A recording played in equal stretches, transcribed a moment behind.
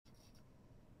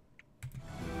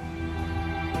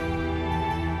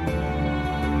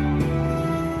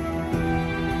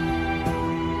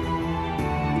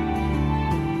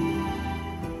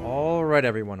right,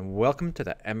 everyone. Welcome to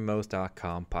the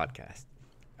MMOs.com podcast.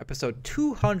 Episode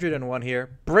 201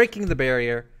 here, Breaking the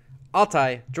Barrier.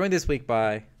 Altai, joined this week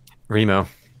by... Remo.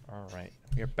 All right,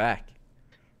 we're back.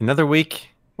 Another week.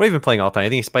 What have you been playing, Altai?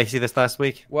 Anything spicy this last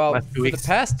week? Well, last for the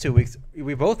past 2 weeks,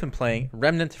 we've both been playing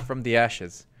Remnant from the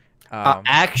Ashes.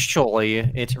 Actually,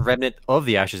 it's Remnant of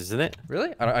the Ashes, isn't it?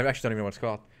 Really? I actually don't even know what it's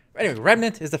called. Anyway,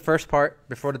 Remnant is the first part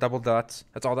before the double dots.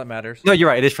 That's all that matters. No, you're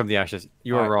right. It is from the Ashes.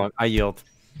 You were wrong. I yield.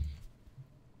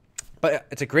 But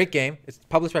it's a great game. It's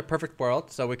published by Perfect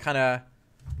World, so we kind of,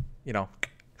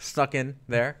 snuck in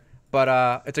there.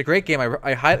 But it's a great game.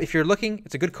 If you're looking,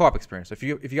 it's a good co-op experience. If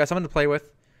you got someone to play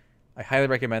with, I highly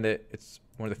recommend it. It's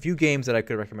one of the few games that I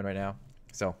could recommend right now.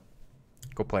 So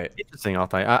go play it. Interesting,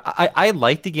 Altai. I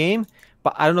like the game,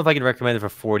 but I don't know if I can recommend it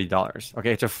for $40.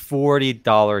 Okay, it's a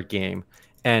 $40 game,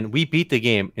 and we beat the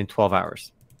game in 12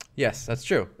 hours. Yes, that's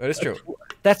true. That is true.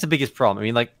 That's the biggest problem. I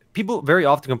mean, like, people very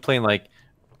often complain, like,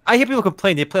 I hear people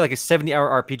complain they play like a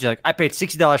 70-hour RPG. Like, I paid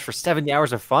 $60 for 70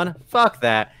 hours of fun. Fuck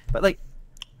that. But like,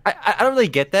 I don't really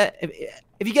get that.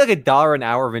 If you get like $1 an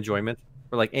hour of enjoyment,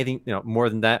 or like anything more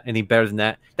than that, anything better than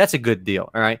that, that's a good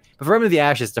deal. All right. But for Remnant of the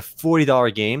Ashes, it's a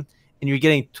 $40 game, and you're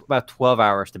getting about 12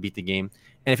 hours to beat the game.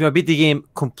 And if you want to beat the game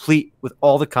complete with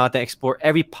all the content, explore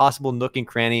every possible nook and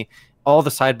cranny, all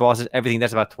the side bosses, everything,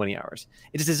 that's about 20 hours.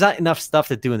 There's not enough stuff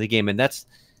to do in the game, and that's.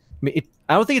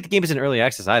 I don't think the game is in early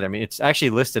access either. I mean, it's actually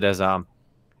listed as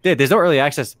there's no early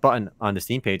access button on the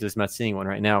Steam page. At least I'm not seeing one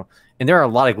right now, and there are a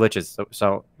lot of glitches.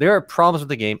 So there are problems with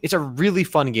the game. It's a really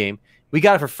fun game. We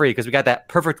got it for free because we got that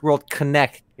Perfect World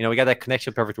Connect. We got that connection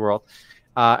with Perfect World,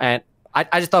 and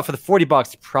I just thought for the $40,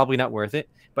 it's probably not worth it.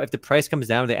 But if the price comes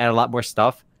down, they add a lot more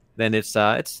stuff. Then it's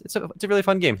a really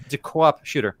fun game. It's a co-op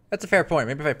shooter. That's a fair point.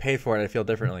 Maybe if I paid for it, I'd feel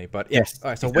differently. But yes. All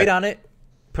right. So wait on it.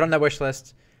 Put on that wish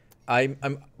list. I'm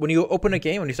when you open a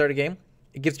game, when you start a game,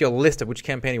 it gives you a list of which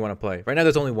campaign you want to play. Right now,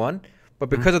 there's only one, but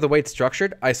because of the way it's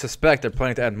structured, I suspect they're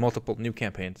planning to add multiple new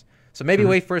campaigns. So maybe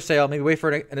wait for a sale, maybe wait for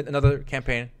another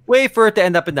campaign. Wait for it to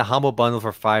end up in the Humble Bundle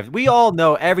for $5. We all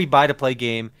know every buy-to-play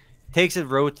game takes a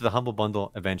road to the Humble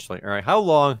Bundle eventually. All right, how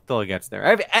long till it gets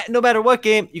there? No matter what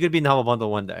game, you could be in the Humble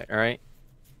Bundle one day. All right.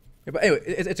 Yeah, but anyway,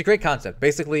 it's a great concept.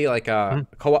 Basically, like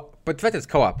co-op, but the fact that it's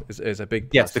co-op is a big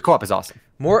plus. Yes, the co-op is awesome.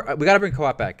 We got to bring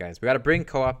co-op back, guys. We got to bring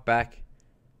co-op back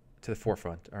to the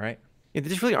forefront. All right. Yeah, there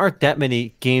just really aren't that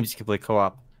many games you can play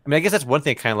co-op. I mean, I guess that's one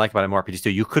thing I kind of like about MMORPGs too.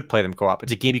 You could play them co-op.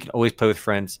 It's a game you can always play with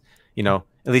friends. At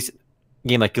least a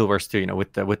game like Guild Wars 2,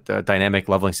 with the dynamic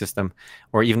leveling system,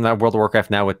 or even that World of Warcraft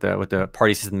now with the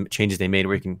party system changes they made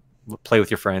where you can play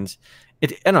with your friends. I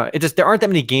don't know. There aren't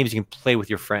that many games you can play with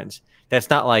your friends. That's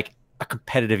not like a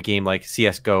competitive game like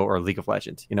CS:GO or League of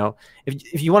Legends.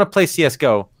 If you want to play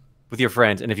CS:GO with your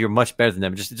friends, and if you're much better than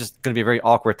them, it's just going to be a very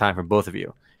awkward time for both of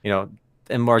you. MMR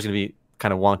is going to be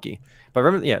kind of wonky. But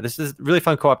remember, this is a really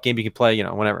fun co-op game you can play,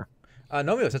 whenever.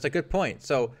 Nomios, that's a good point.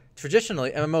 So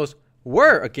traditionally, MMOs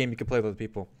were a game you could play with other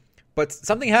people, but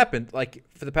something happened like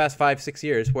for the past 5-6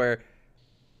 years where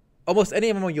almost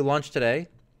any MMO you launch today,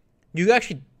 you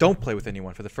actually don't play with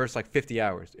anyone for the first 50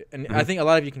 hours. And I think a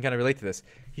lot of you can kind of relate to this.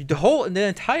 The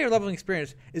entire leveling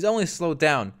experience is only slowed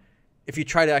down if you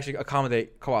try to actually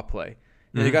accommodate co-op play.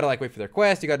 You got to wait for their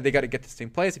quest. They got to get to the same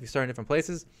place if you start in different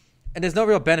places. And there's no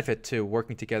real benefit to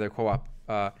working together co-op.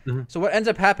 So what ends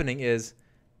up happening is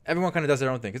everyone kind of does their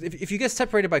own thing. Because if you get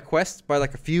separated by quests by a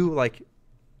few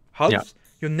hubs,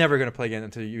 you're never going to play again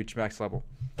until you reach max level.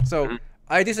 So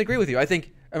I disagree with you. I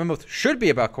think MMOs should be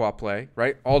about co-op play,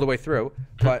 right, all the way through.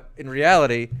 But in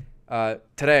reality,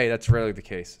 today that's rarely the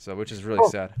case. So which is really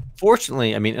sad.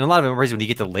 Fortunately, I mean, in a lot of MMOs, when you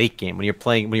get to late game, when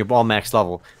you're all max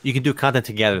level, you can do content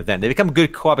together. Then they become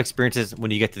good co-op experiences when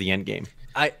you get to the end game.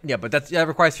 But that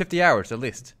requires 50 hours at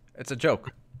least. It's a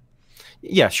joke.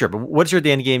 Yeah, sure. But once you're at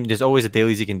the end game, there's always a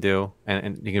dailies you can do,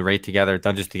 and you can raid together,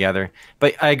 dungeons together.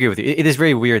 But I agree with you. It is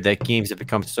very weird that games have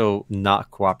become so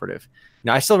not cooperative.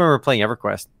 I still remember playing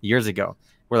EverQuest years ago,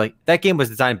 where that game was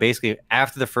designed basically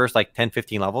after the first 10,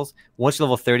 15 levels. Once you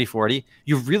level 30, 40,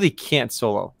 you really can't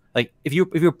solo. If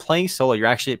you're playing solo, you're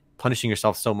actually punishing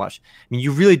yourself so much. I mean,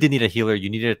 you really did need a healer, you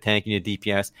needed a tank, you needed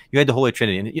DPS, you had the Holy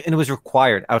Trinity, and it was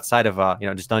required outside of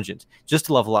just dungeons just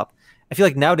to level up. I feel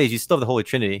like nowadays you still have the Holy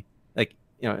Trinity,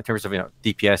 in terms of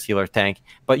DPS, healer, tank,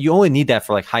 but you only need that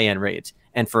for high end raids.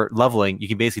 And for leveling, you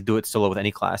can basically do it solo with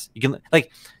any class. You can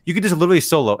just literally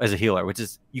solo as a healer, which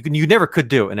is you never could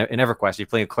do in EverQuest. You're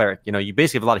playing a cleric, you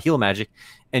basically have a lot of heal magic,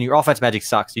 and your offense magic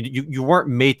sucks. You weren't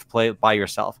made to play by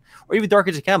yourself, or even Dark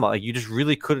Age of Camelot. You just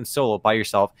really couldn't solo by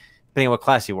yourself, depending on what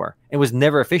class you were. It was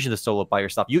never efficient to solo by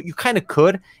yourself. You kind of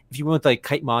could if you went with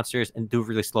kite monsters and do it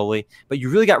really slowly, but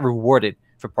you really got rewarded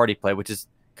for party play, which is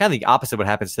kind of the opposite of what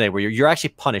happens today, where you're actually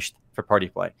punished for party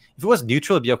play. If it was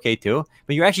neutral, it'd be okay too,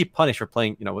 but you're actually punished for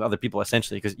playing, with other people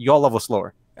essentially because you all level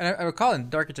slower. And I recall in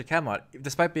Dark Age of Camelot,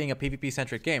 despite being a PvP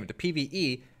centric game, the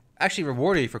PvE actually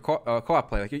rewarded you for co-op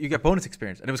play. Like you get bonus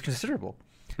experience, and it was considerable.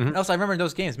 Mm-hmm. And also, I remember in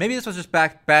those games, maybe this was just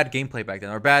bad gameplay back then,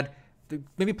 or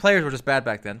maybe players were just bad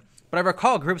back then. But I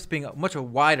recall groups being much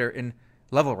wider in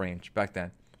level range back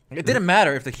then. It didn't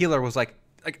matter if the healer was like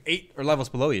 8 or levels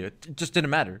below you. It just didn't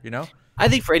matter, I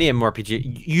think for any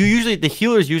MMORPG, the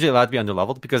healer is usually allowed to be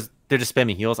underleveled because they're just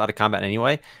spamming heals out of combat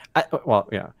anyway.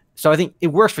 So I think it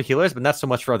works for healers, but not so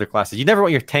much for other classes. You never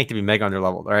want your tank to be mega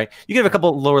underleveled, all right? You can have a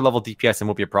couple lower level DPS and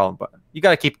won't be a problem, but you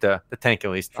got to keep the tank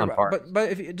at least on par.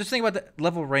 But if you just think about the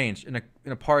level range in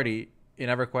a party in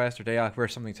EverQuest or Dayoff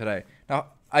versus something today. Now,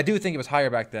 I do think it was higher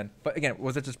back then, but again,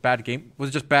 was it just bad game? Was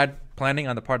it just bad planning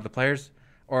on the part of the players,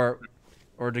 or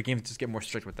did games just get more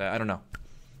strict with that? I don't know.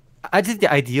 I think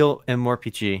the ideal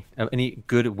MMORPG, of any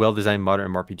good, well-designed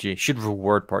modern MMORPG, should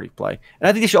reward party play, and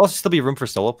I think there should also still be room for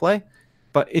solo play.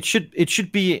 But it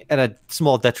should be at a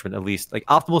small detriment at least. Like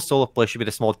optimal solo play should be at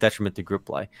a small detriment to group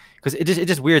play because it's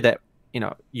just weird that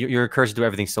you're encouraged to do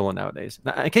everything solo nowadays.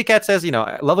 Now, KitKat says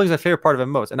leveling is my favorite part of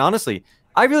MMOs, and honestly,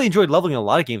 I really enjoyed leveling in a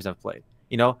lot of games I've played.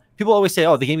 People always say,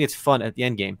 oh, the game gets fun at the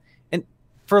end game, and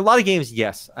for a lot of games,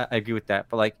 yes, I agree with that.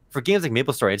 But like for games like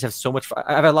MapleStory, I just have so much fun.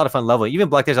 I've had a lot of fun leveling. Even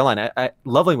Black Desert Online,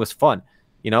 leveling was fun.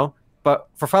 But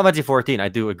for Final Fantasy 14, I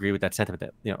do agree with that sentiment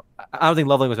that, I don't think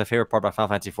leveling was my favorite part about Final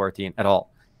Fantasy 14 at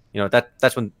all.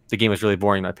 That's when the game was really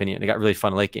boring, in my opinion. It got really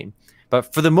fun late game.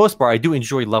 But for the most part, I do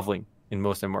enjoy leveling in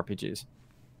most MMORPGs.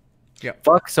 Yeah.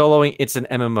 Fuck soloing, it's an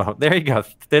MMO. There you go.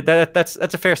 That's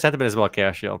a fair sentiment as well,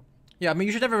 Chaos Shield. Yeah, I mean,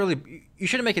 you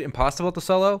shouldn't make it impossible to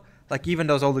solo. Like even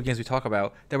those older games we talk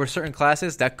about, there were certain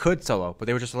classes that could solo, but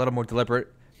they were just a little more deliberate.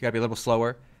 You gotta be a little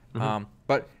slower. Mm-hmm.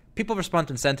 But people respond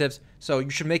to incentives, so you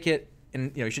should make it.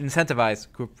 You should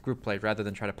incentivize group play rather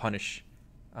than try to punish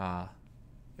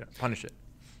it.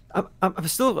 I'm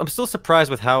still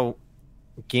surprised with how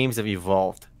games have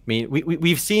evolved. I mean,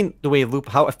 we've seen the way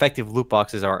how effective loot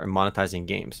boxes are in monetizing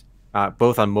games,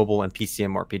 both on mobile and PC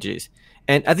MMORPGs.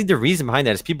 And I think the reason behind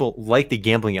that is people like the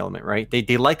gambling element, right?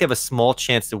 They like to have a small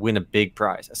chance to win a big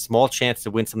prize, a small chance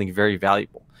to win something very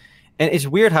valuable. And it's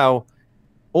weird how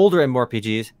older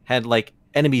MMORPGs had like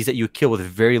enemies that you kill with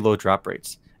very low drop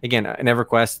rates. Again, in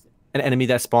EverQuest, an enemy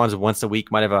that spawns once a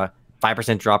week might have a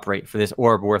 5% drop rate for this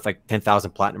orb worth like 10,000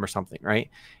 platinum or something,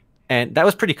 right? And that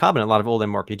was pretty common in a lot of old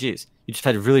MMORPGs. You just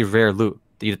had really rare loot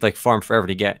that you'd like farm forever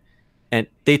to get. And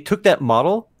they took that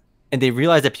model and they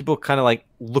realized that people kind of like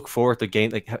look forward to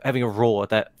game, like having a roll at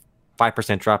that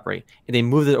 5% drop rate. And they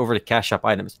moved it over to cash shop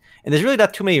items. And there's really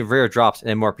not too many rare drops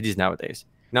in MMORPGs nowadays.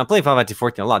 Now I'm playing Final Fantasy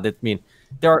 14 a lot. I mean,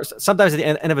 there are sometimes at the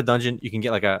end of a dungeon, you can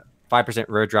get like a 5%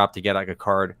 rare drop to get like a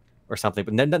card or something,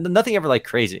 but nothing ever like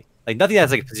crazy. Like nothing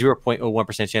that's like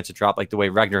 0.01% chance to drop like the way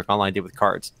Ragnarok Online did with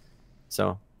cards.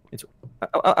 So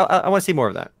I want to see more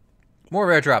of that. More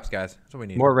rare drops, guys. That's what we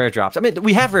need. More rare drops. I mean,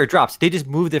 we have rare drops. They just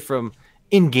moved it from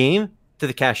in-game to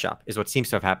the cash shop is what seems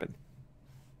to have happened.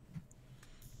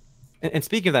 And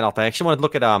speaking of that, Alpha, I actually want to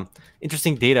look at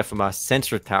interesting data from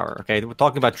Sensor Tower. Okay, we're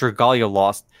talking about Dragalia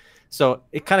Lost. So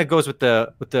it kind of goes with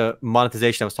the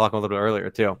monetization I was talking a little bit earlier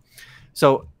too.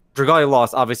 So Dragalia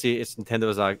Lost, obviously, it's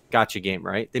Nintendo's gacha game,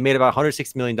 right? They made about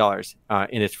 $160 million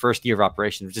in its first year of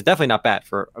operation, which is definitely not bad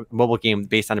for a mobile game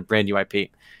based on a brand new IP.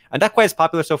 And not quite as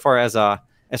popular so far as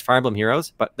Fire Emblem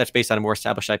Heroes, but that's based on a more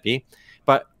established IP.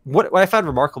 But what I found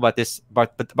remarkable about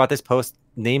this post,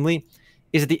 namely,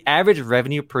 is that the average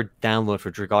revenue per download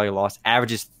for Dragalia Lost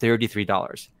averages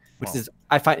 $33, which is,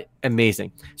 I find,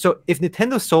 amazing. So if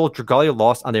Nintendo sold Dragalia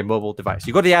Lost on their mobile device,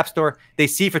 you go to the App Store, they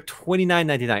see it for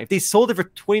 $29.99. If they sold it for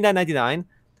 $29.99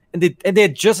 and they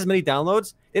had just as many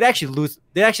downloads, they'd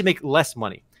actually make less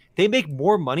money. They make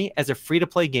more money as a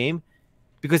free-to-play game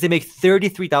because they make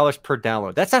 $33 per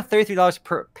download. That's not $33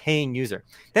 per paying user.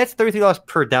 That's $33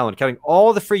 per download, counting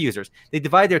all the free users. They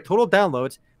divide their total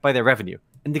downloads by their revenue,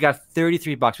 and they got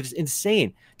 $33, which is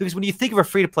insane. Because when you think of a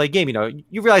free-to-play game,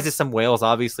 you realize there's some whales,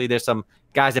 obviously. There's some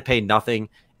guys that pay nothing,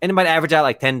 and it might average out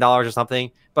like $10 or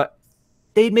something, but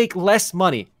they make less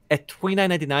money at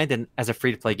 $29.99 than as a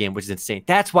free-to-play game, which is insane.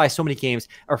 That's why so many games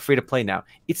are free-to-play now.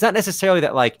 It's not necessarily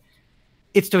that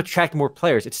it's to attract more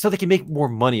players. It's so they can make more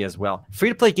money as well.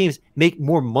 Free-to-play games make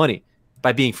more money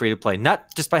by being free-to-play,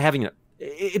 not just by having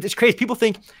it's crazy. People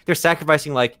think they're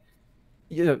sacrificing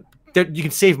you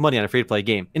can save money on a free-to-play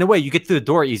game. In a way, you get through the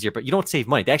door easier, but you don't save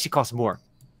money. They actually cost more.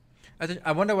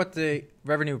 I wonder what the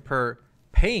revenue per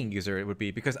paying user it would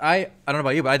be, because I don't know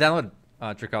about you, but I downloaded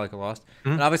Dragalia Lost,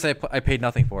 Mhm. and obviously I paid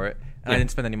nothing for it, and I Yeah.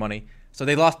 didn't spend any money. So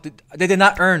they lost. They did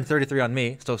not earn 33 on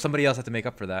me. So somebody else had to make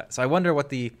up for that. So I wonder what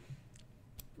the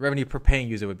revenue per paying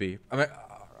user would be. I mean,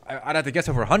 I'd have to guess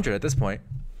over 100 at this point.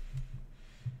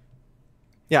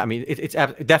 Yeah, I mean, it's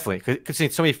definitely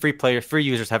because so many free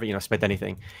users haven't spent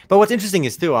anything. But what's interesting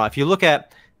is too, if you look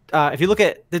at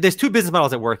there's two business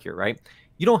models at work here, right?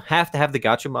 You don't have to have the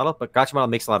gacha model, but gacha model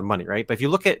makes a lot of money, right? But if you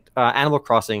look at Animal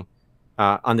Crossing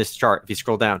on this chart, if you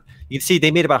scroll down, you can see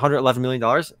they made about $111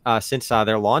 million since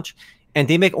their launch, and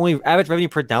they make only average revenue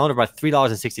per download of about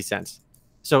 $3.60.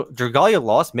 So Dragalia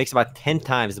Lost makes about 10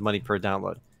 times the money per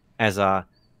download as the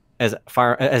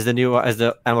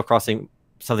Animal Crossing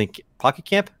something Pocket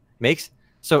Camp makes.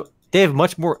 So they have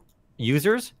much more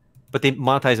users, but they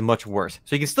monetize much worse.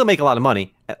 So you can still make a lot of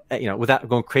money, without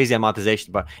going crazy on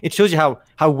monetization. But it shows you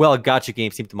how well gacha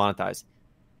games seem to monetize.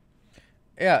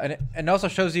 Yeah, and it also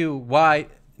shows you why.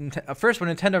 First,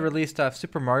 when Nintendo released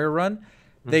Super Mario Run,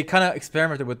 they kind of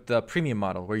experimented with the premium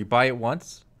model where you buy it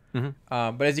once.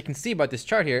 But as you can see by this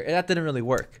chart here, that didn't really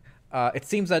work. It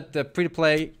seems that the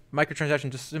free-to-play microtransaction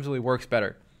just simply works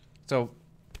better. So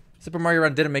Super Mario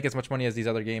Run didn't make as much money as these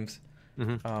other games.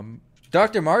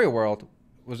 Dr. Mario World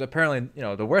was apparently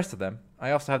the worst of them.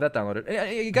 I also have that downloaded.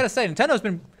 And you gotta say,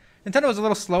 Nintendo was a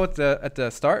little slow at the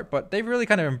start, but they've really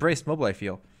kind of embraced mobile, I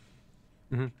feel.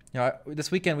 This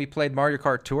weekend we played Mario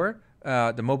Kart Tour,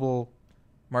 the mobile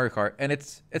Mario Kart, and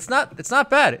it's not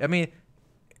bad. I mean,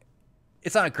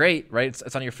 it's not great, right?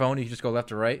 It's on your phone. You can just go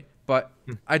left or right. But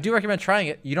I do recommend trying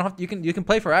it. You can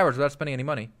play for hours without spending any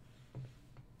money.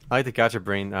 I like the Gacha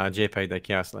Brain JPEG that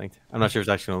Chaos linked. I'm not sure if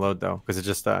it's actually going to load though, because it's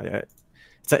just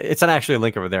it's not actually a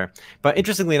link over there. But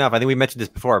interestingly enough, I think we mentioned this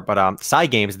before, but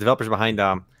Cygames, the developers behind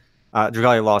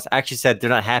Dragalia Lost, actually said they're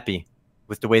not happy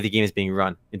with the way the game is being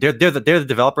run. They're the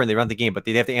developer and they run the game, but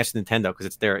they have to answer Nintendo because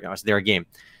it's their game.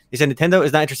 They said Nintendo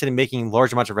is not interested in making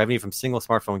large amounts of revenue from single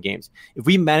smartphone games. If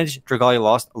we managed Dragalia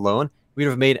Lost alone, we'd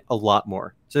have made a lot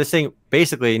more. So they're saying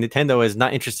basically Nintendo is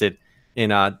not interested in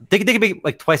they could make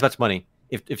like twice as much money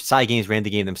if Cygames ran the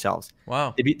game themselves.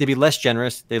 Wow. They'd be less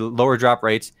generous, they lower drop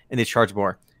rates, and they charge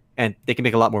more. And they can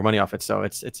make a lot more money off it. So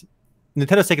it's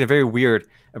Nintendo's taking a very weird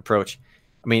approach.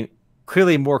 I mean,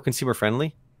 clearly more consumer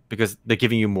friendly because they're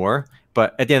giving you more,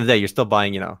 but at the end of the day, you're still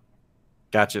buying,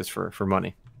 gachas for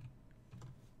money.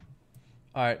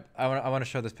 All right, I want to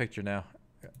show this picture now.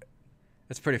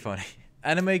 It's pretty funny.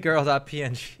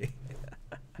 AnimeGirl.png.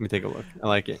 Let me take a look. I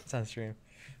like it. It's on stream.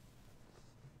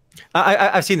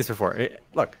 I've seen this before.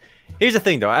 Look, here's the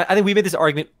thing, though. I think we made this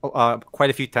argument quite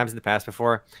a few times in the past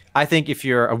before. I think if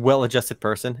you're a well-adjusted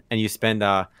person and you spend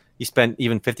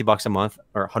even $50 a month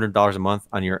or $100 a month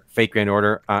on your fake grand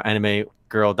order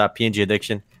AnimeGirl.png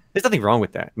addiction, there's nothing wrong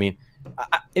with that. I mean,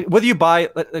 whether you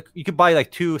could buy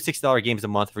like two $60 games a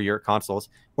month for your consoles,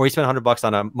 or you spend $100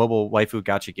 on a mobile waifu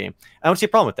gacha game. I don't see a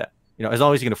problem with that. As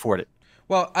long as you can afford it.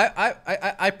 Well,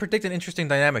 I predict an interesting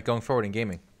dynamic going forward in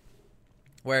gaming,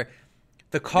 where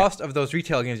the cost of those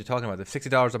retail games you're talking about, the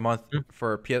 $60 a month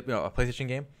for a PlayStation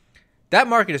game, that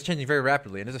market is changing very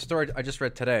rapidly. And there's a story I just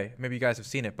read today. Maybe you guys have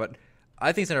seen it, but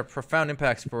I think it's going to have profound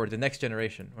impacts for the next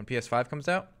generation when PS5 comes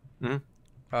out.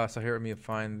 So here, let me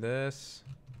find this.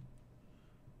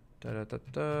 I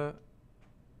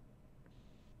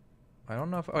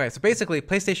don't know if... Okay, so basically,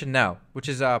 PlayStation Now, which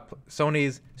is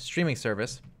Sony's streaming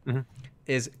service,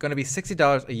 is going to be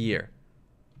 $60 a year.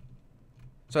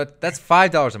 So that's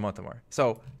 $5 a month or more.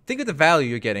 So think of the value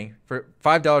you're getting for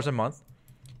 $5 a month.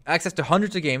 Access to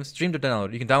hundreds of games, streamed or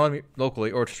downloaded. You can download them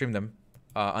locally or stream them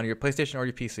on your PlayStation or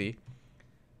your PC.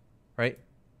 Right?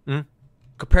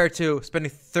 Compared to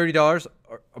spending $30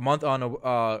 a month on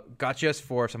gachas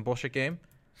for some bullshit game.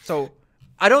 So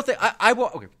I don't think I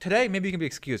will. Okay, today maybe you can be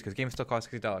excused because games still cost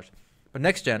 $60. But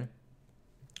next gen,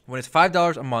 when it's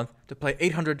 $5 a month to play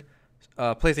 800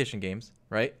 PlayStation games,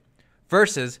 right?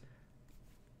 Versus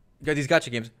you got these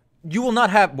gacha games, you will not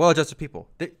have well-adjusted people.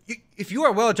 If you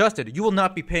are well-adjusted, you will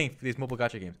not be paying for these mobile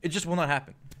gacha games. It just will not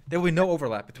happen. There will be no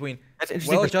overlap between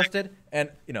well-adjusted and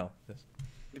this.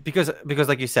 Because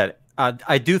like you said,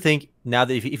 I do think now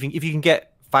that if you can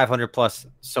get 500 plus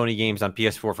Sony games on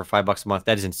PS4 for $5 a month,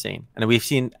 that is insane. And we've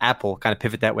seen Apple kind of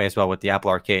pivot that way as well with the Apple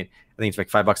Arcade. I think it's like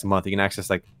 $5 a month. You can access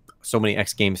like so many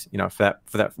X games, for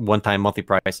that one-time monthly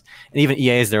price. And even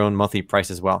EA is their own monthly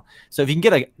price as well. So if you can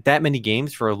get like that many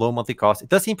games for a low monthly cost, it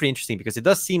does seem pretty interesting because it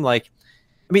does seem like,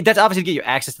 I mean, that's obviously to get you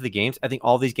access to the games. I think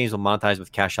all these games will monetize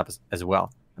with cash shops as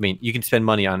well. I mean, you can spend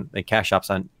money on like cash shops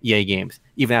on EA games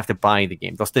even after buying the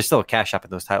game. There's still a cash shop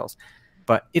in those titles.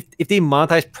 But if they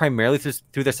monetize primarily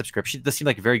through their subscription, it does seem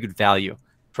like a very good value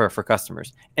for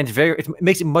customers, and it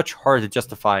makes it much harder to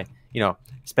justify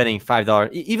spending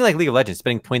 $5, even like League of Legends,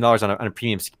 spending $20 on a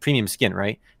premium skin,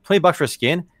 right? $20 for a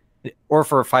skin, or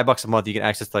for $5 a month you get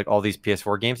access to like all these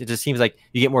PS4 games. It just seems like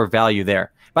you get more value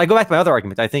there. But I go back to my other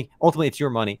argument. I think ultimately it's your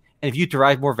money, and if you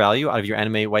derive more value out of your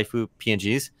anime waifu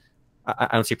PNGs, I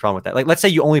don't see a problem with that. Like, let's say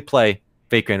you only play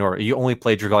Fate Grand Order, you only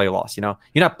play Dragalia Lost. You're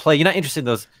not interested in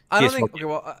those. I don't think. Okay,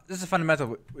 well, this is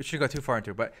fundamental. We shouldn't go too far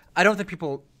into, but I don't think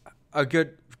people are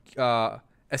good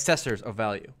assessors of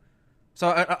value. So,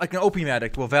 like an opium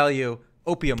addict will value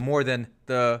opium more than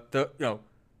the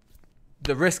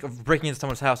risk of breaking into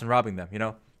someone's house and robbing them.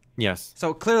 Yes.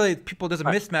 So clearly, there's a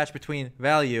mismatch between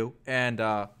value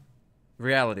and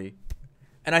reality,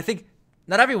 and I think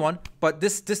not everyone, but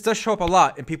this does show up a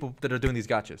lot in people that are doing these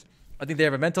gotchas. I think they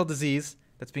have a mental disease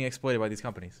that's being exploited by these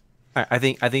companies. I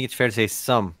think it's fair to say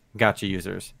some gacha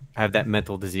users have that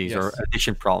mental disease Yes. or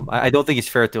addiction problem. I don't think it's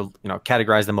fair to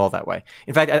categorize them all that way.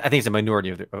 In fact, I think it's a minority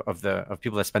of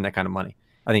people that spend that kind of money.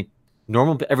 I think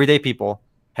normal everyday people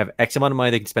have X amount of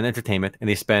money they can spend on entertainment, and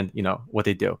they spend what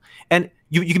they do. And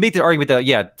you can make the argument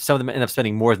that some of them end up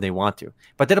spending more than they want to,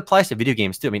 but that applies to video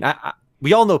games too. I mean,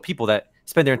 we all know people that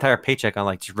spend their entire paycheck on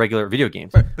like just regular video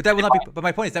games. Right. But that will not be. But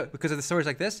my point is that because of the stories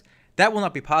like this, that will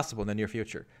not be possible in the near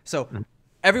future. So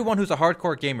everyone who's a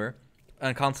hardcore gamer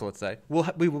on console, let's say, will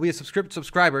be a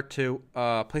subscriber to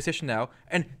PlayStation Now,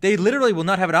 and they literally will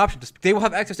not have an option. They will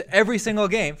have access to every single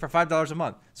game for $5 a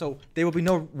month. So there will be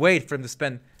no way for them to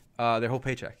spend their whole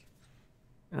paycheck,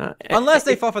 unless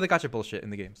they fall for the gacha bullshit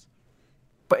in the games.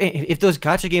 But if those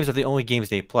gacha games are the only games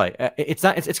they play, it's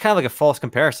not. It's kind of like a false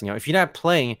comparison. If you're not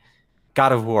playing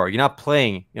God of War, you're not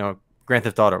playing Grand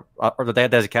Theft Auto, or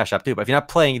that has a cash app too. But if you're not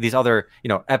playing these other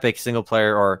epic single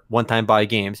player or one-time buy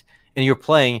games, and you're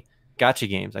playing gacha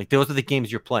games, like those are the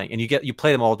games you're playing, and you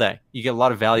play them all day. You get a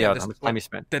lot of value out of how much time you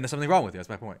spend. Then there's something wrong with you. That's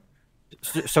my point.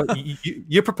 So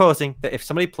you're proposing that if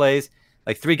somebody plays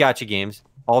like 3 gacha games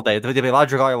all day, they play a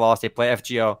lot of Dragalia Lost, they play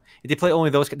FGO, if they play only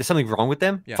those, there's something wrong with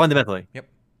them fundamentally. Yep.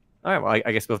 All right. Well,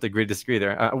 I guess we'll have to agree to disagree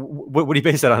there. What do you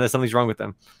base that on? That something's wrong with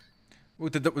them?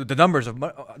 With the numbers of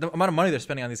the amount of money they're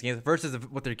spending on these games versus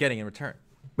what they're getting in return.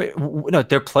 Wait, no,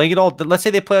 they're playing it all. Let's say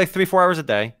they play like 3-4 hours a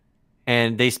day,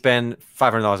 and they spend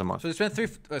 $500 a month. So they spend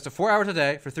 4 hours a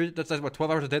day for 3. That's like, what,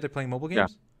 12 hours a day. They're playing mobile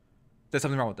games. Yeah. There's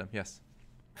something wrong with them. Yes.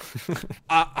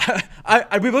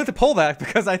 I'd be willing to pull that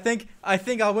because I think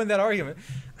I'll win that argument.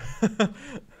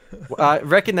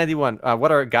 Reckon 91.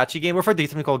 What are gacha games? We're referring to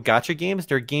something called gacha games.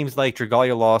 They're games like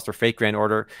Dragalia Lost or Fate Grand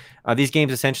Order. These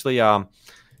games essentially,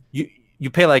 you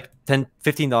pay like $10,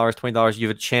 $15, $20. You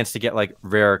have a chance to get like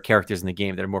rare characters in the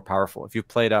game that are more powerful. If you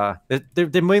played,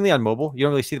 they're mainly on mobile. You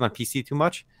don't really see them on PC too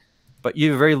much, but you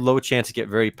have a very low chance to get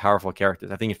very powerful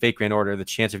characters. I think in Fate Grand Order, the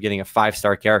chance of getting a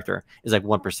 5-star character is like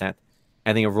 1%.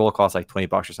 I think a roll costs like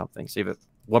 $20 or something. So you have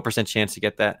a 1% chance to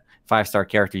get that 5-star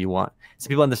character you want. So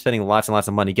people end up spending lots and lots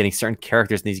of money getting certain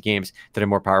characters in these games that are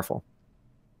more powerful.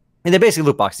 And they're basically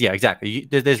loot boxes. Yeah, exactly.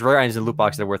 There's rare items in loot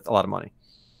boxes that are worth a lot of money.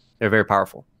 They're very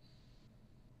powerful.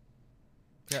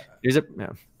 Yeah.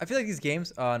 I feel like these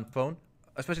games on phone,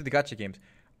 especially the gacha games,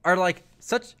 are like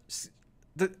such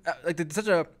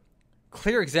a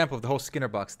clear example of the whole Skinner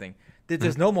box thing.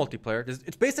 There's no multiplayer.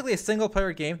 It's basically a single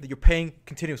player game that you're paying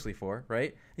continuously for,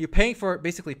 right? You're paying for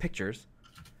basically pictures,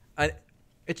 and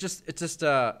it's just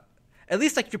at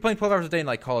least like if you're playing 12 hours a day in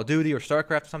like Call of Duty or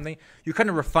StarCraft or something, you're kind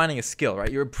of refining a skill,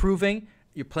 right? You're improving.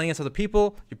 You're playing against other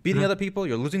people. You're beating other people.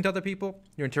 You're losing to other people.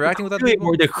 You're interacting with other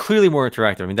people. They're clearly more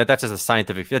interactive. I mean, that's just a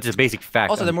scientific. That's just a basic fact.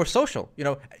 Also, they're more social.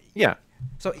 Yeah.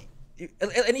 So,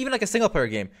 and even like a single player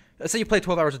game. Let's say you play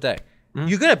 12 hours a day.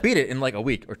 You're gonna beat it in like a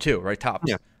week or 2, right? Tops.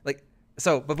 Yeah.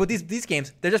 But with these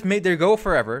games, they're just made. They go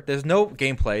forever. There's no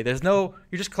gameplay.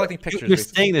 You're just collecting pictures. You're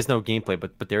saying there's no gameplay,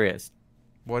 but there is.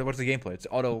 What's the gameplay? It's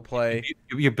auto play.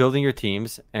 You're building your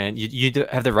teams, and you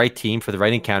have the right team for the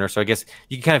right encounter. So I guess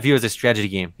you can kind of view it as a strategy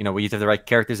game, where you have the right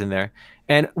characters in there.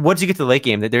 And once you get to the late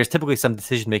game, there's typically some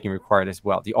decision making required as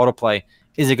well. The autoplay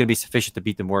isn't going to be sufficient to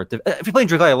beat them more. If you're playing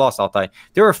Dragalia Lost, Altai,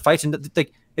 there are fights and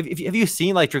like. Have you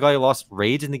seen like Dragalia Lost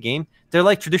raids in the game? They're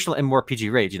like traditional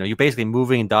MMORPG raids. You're basically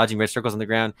moving and dodging red circles on the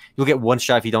ground. You'll get one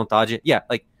shot if you don't dodge it. Yeah,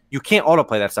 like you can't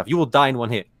autoplay that stuff. You will die in one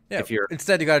hit. Yeah.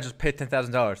 Instead, you gotta just pay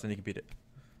 $10,000, then you can beat it.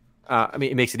 I mean,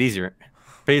 it makes it easier.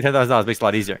 Paying $10,000 makes it a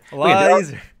lot easier.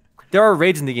 Easier. There are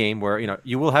raids in the game where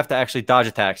you will have to actually dodge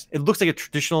attacks. It looks like a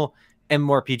traditional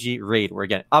MMORPG raid where,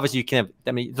 again, obviously you can have.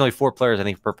 I mean, it's only 4 players I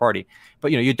think per party, but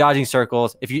you're dodging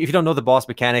circles. If you don't know the boss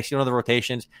mechanics, you don't know the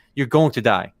rotations, you're going to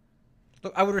die.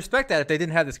 Look, I would respect that if they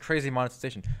didn't have this crazy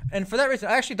monetization, and for that reason,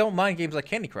 I actually don't mind games like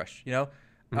Candy Crush. You know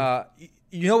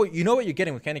what you're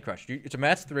getting with Candy Crush. It's a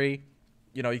match 3.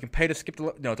 you can pay to skip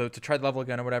to try the level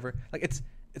again or whatever. Like it's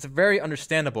a very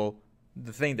understandable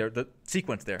the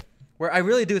sequence there. Where I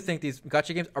really do think these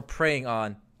gacha games are preying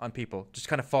on people, just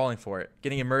kind of falling for it,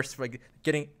 getting immersed, like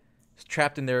getting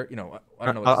trapped in their,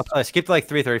 I don't know. I skipped like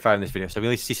 3:35 in this video, so we at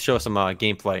least show some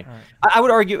gameplay. Right. I would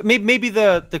argue maybe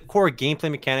the core gameplay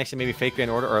mechanics and maybe Fate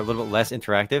Grand Order are a little bit less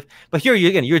interactive. But here,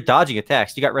 you're dodging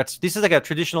attacks. You got this is like a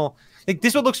traditional. Like,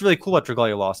 this one looks really cool at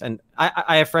Dragalia Lost, and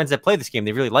I have friends that play this game.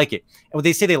 They really like it, and what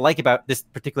they say they like about this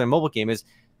particular mobile game is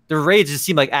the raids just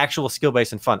seem like actual skill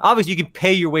based and fun. Obviously, you can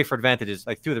pay your way for advantages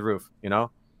like through the roof. It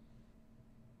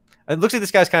looks like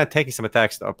this guy's kind of taking some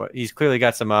attacks though, but he's clearly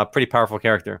got some pretty powerful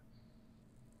character.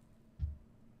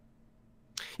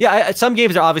 Yeah, some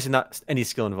games are obviously not any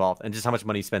skill involved, and just how much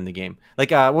money you spend in the game. Like,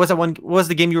 what was that one? What was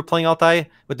the game you were playing, Altai,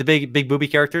 with the big booby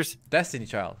characters? Destiny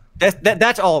Child.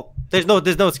 That's all. There's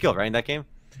no skill, right, in that game?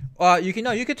 You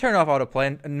can turn off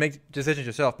autoplay and make decisions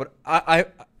yourself. But I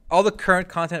all the current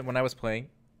content when I was playing,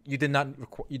 you did not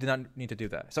need to do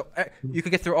that. So you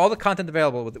could get through all the content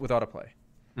available with autoplay.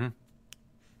 Mm-hmm.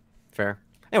 Fair.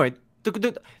 Anyway.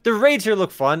 The raids here look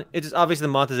fun. It's just obviously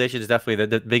the monetization is definitely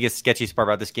the biggest sketchy part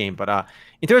about this game. But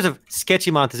in terms of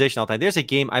sketchy monetization all the time, there's a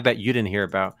game I bet you didn't hear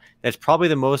about that's probably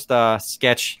the most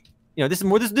sketch. This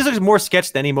looks more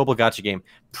sketch than any mobile gacha game.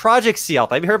 Project C,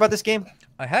 Altai. Have you heard about this game?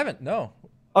 I haven't. No.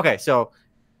 Okay, so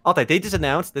Altai, they just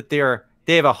announced that they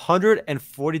have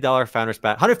 $140 founders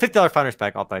pack, $150 founders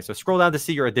pack, Altai. So scroll down to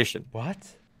see your edition. What?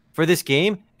 For this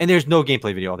game, and there's no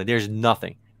gameplay video, Altai. There's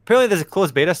nothing. Apparently, there's a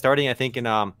closed beta starting, I think,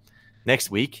 in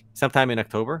next week, sometime in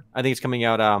October. I think it's coming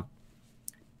out.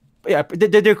 Yeah,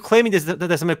 they're claiming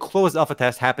there's some closed alpha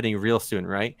test happening real soon,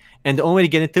 right? And the only way to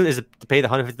get into it is to pay the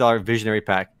 $150 visionary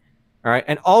pack. All right,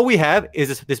 and all we have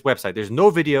is this website. There's no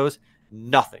videos,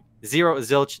 nothing, zero,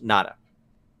 zilch, nada.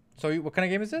 So what kind of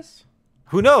game is this?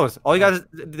 Who knows? All you got is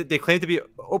they claim to be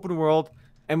open world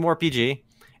MMORPG,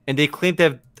 and they claim to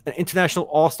have an international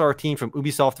all-star team from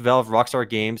Ubisoft, Valve, Rockstar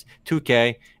Games,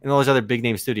 2K, and all those other big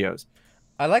name studios.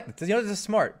 I like this. This is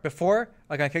smart. Before,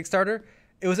 like on Kickstarter,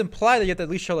 it was implied that you have to at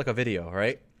least show like a video,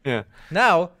 right? Yeah.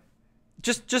 Now,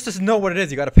 just to know what it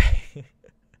is, you got to pay.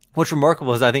 What's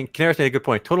remarkable is I think Canaris made a good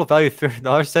point. Total value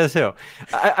 $300 says who?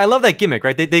 I love that gimmick,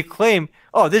 right? They claim,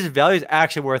 oh, this value is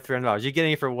actually worth $300. You're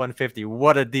getting it for $150.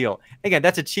 What a deal! Again,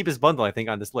 that's the cheapest bundle I think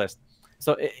on this list.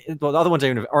 So the other ones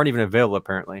aren't even available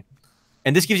apparently.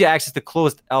 And this gives you access to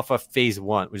closed alpha phase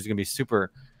 1, which is going to be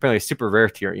apparently super rare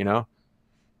tier.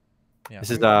 Yeah.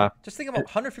 This is just think about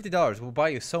 $150 will buy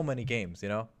you so many games.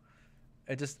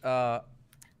 It just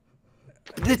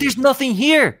There's nothing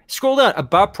here. Scroll down.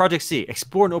 About Project C.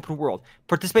 Explore an open world.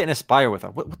 Participate and aspire with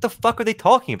them. What the fuck are they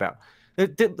talking about?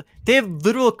 They have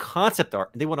literal concept art,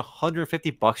 and they want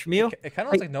 $150 from you. It kind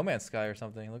of looks like No Man's Sky or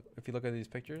something. Look, if you look at these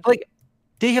pictures, like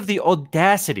they have the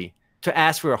audacity to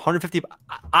ask for $150.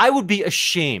 I would be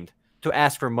ashamed to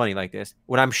ask for money like this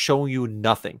when I'm showing you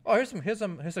nothing. Oh, here's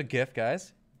a GIF,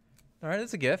 guys. All right,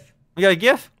 it's a GIF. We got a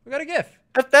GIF. We got a GIF.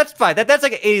 That's fine. That's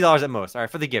like $80 at most. All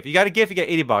right, for the GIF. You got a GIF. You get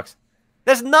 $80.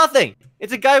 That's nothing.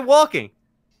 It's a guy walking.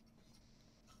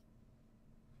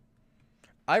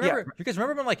 I remember because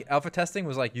remember when like alpha testing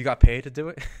was like you got paid to do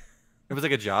it. It was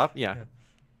like a job. Yeah.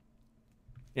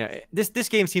 This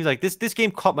game seems like this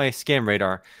game caught my scam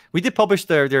radar. We did publish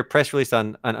their press release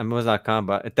on Amazon.com,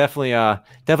 but it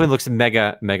definitely looks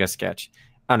mega sketch.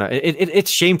 I don't know. It's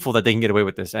shameful that they can get away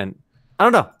with this, and I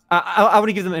don't know. I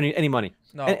wouldn't give them any money.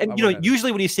 No, and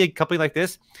usually when you see a company like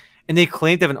this, and they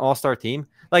claim to have an all-star team,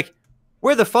 like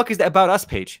where the fuck is the About Us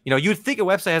page? You'd think a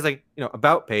website has like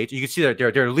About page. You can see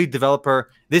their lead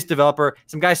developer, this developer,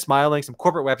 some guy smiling, some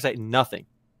corporate website, nothing.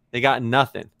 They got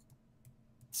nothing.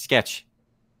 Sketch.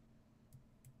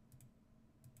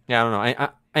 Yeah, I don't know.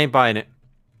 I ain't buying it.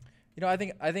 I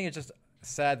think it's just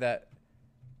sad that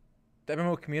the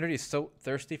MMO community is so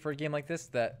thirsty for a game like this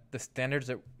that the standards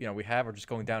that we have are just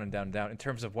going down and down and down in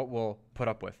terms of what we'll put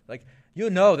up with. Like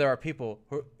there are people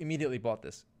who immediately bought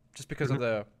this just because of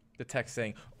the text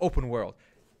saying open world.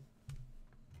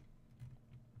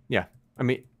 Yeah, I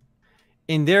mean,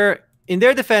 in their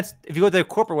defense, if you go to their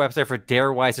corporate website for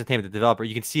Darewise Entertainment, the developer,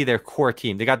 you can see their core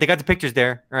team. They got the pictures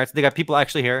there. All right, so they got people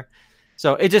actually here.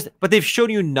 So but they've shown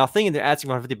you nothing, and they're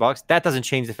asking $150. That doesn't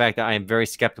change the fact that I am very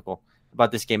skeptical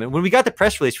about this game. And when we got the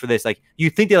press release for this, like you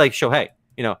think they like show, hey,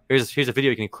 here's a video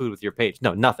you can include with your page.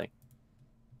 No, nothing.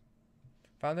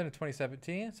 Founded in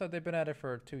 2017, so they've been at it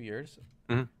for 2 years.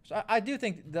 Mm-hmm. So I do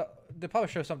think they'll probably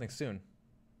show something soon.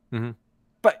 Mm-hmm.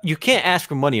 But you can't ask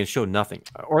for money and show nothing,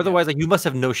 or otherwise, like you must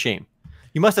have no shame.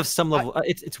 You must have some level.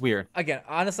 It's weird. Again,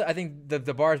 honestly, I think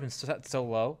the bar has been set so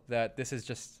low that this is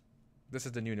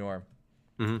the new norm.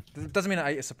 It doesn't mean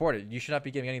I support it. You should not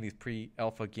be giving any of these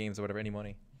pre-alpha games or whatever any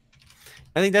money.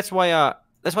 I think that's why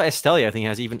Estelia I think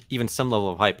has even some level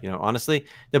of hype. Honestly,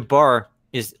 the bar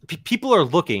is people are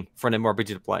looking for an MMORPG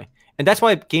to play, and that's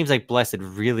why games like Bless did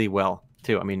really well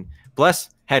too. I mean, Bless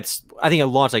had I think it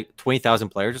launched like 20,000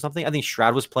 players or something. I think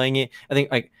Shroud was playing it. I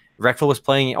think like Reckful was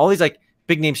playing it. All these like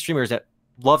big name streamers that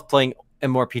loved playing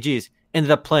MMORPGs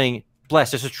ended up playing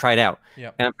Bless just to try it out.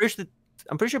 Yeah, and I'm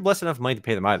pretty sure Bless had enough money to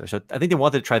pay them either. So I think they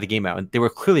wanted to try the game out, and they were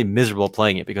clearly miserable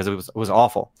playing it because it was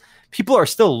awful. People are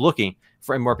still looking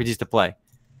for MMORPGs to play.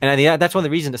 And I think that's one of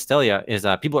the reasons Estelia is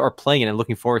people are playing it and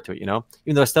looking forward to it, Even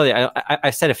though Estelia,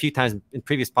 I said a few times in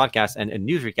previous podcasts and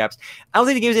news recaps, I don't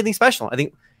think the game is anything special. I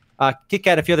think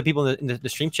KitKat, a few other people in the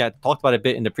stream chat talked about it a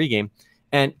bit in the pregame,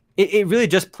 and it really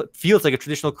just feels like a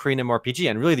traditional Korean MMORPG.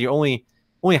 And really the only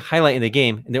highlight in the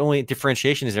game and the only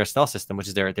differentiation is their stealth system, which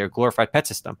is their glorified pet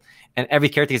system. And every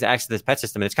character gets access to this pet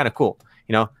system, and it's kind of cool.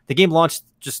 The game launched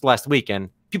just last week, and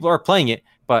people are playing it,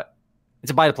 but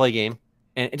it's a buy-to-play game.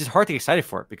 And it's just hard to get excited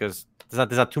for it because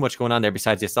there's not too much going on there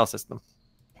besides the stealth system.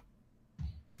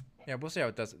 Yeah, we'll see how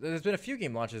it does. There's been a few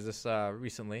game launches this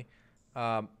recently.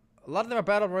 A lot of them are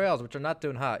battle royales, which are not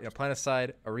doing hot.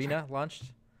 PlanetSide Arena launched.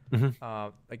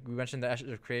 Like we mentioned, the Ashes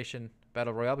of Creation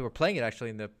battle royale. We were playing it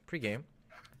actually in the pregame,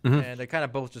 and they kind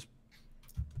of both just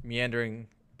meandering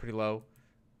pretty low.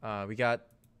 We got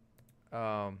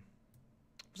was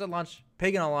that launch?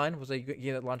 Pagan Online was a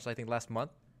game that launched I think last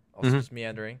month. Also just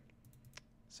meandering.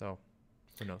 So,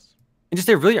 who knows? And just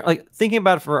they're really like thinking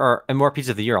about it for our MMORPGs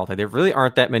of the year all day. There really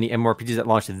aren't that many MMORPGs that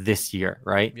launched this year,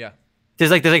 right? Yeah.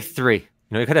 There's like three.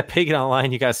 You got a Pagan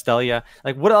Online, you got Estelia.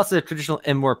 Like, what else is a traditional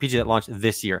MMORPG that launched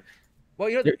this year?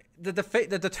 Well,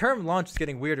 the term launch is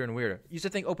getting weirder and weirder. You used to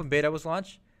think open beta was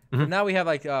launch, but now we have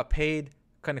like paid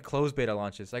kind of closed beta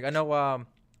launches. Like I know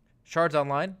Shards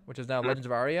Online, which is now Legends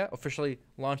of Aria, officially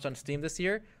launched on Steam this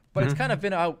year, but it's kind of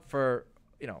been out for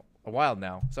a while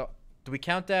now. So. Do we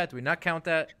count that? Do we not count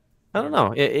that? I don't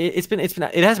know. It has been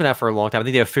out for a long time. I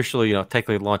think they officially,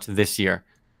 technically launched this year.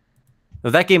 Now,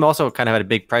 that game also kind of had a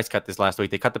big price cut this last week.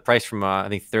 They cut the price from I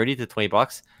think $30 to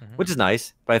 $20, which is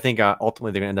nice. But I think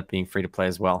ultimately they're going to end up being free to play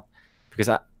as well, because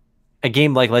a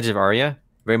game like Legend of Aria,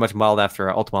 very much modeled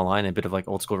after Ultima Online, and a bit of like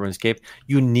old school RuneScape,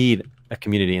 you need a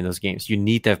community in those games. You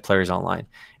need to have players online,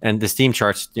 and the Steam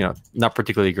charts, not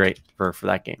particularly great for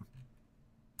that game.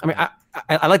 I mean,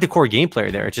 I like the core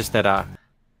gameplay there. It's just that I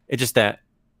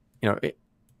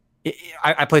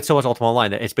played so much Ultima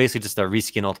Online that it's basically just a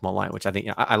reskin Ultima Online, which I think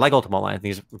I like Ultima Online. I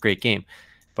think it's a great game,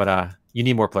 but you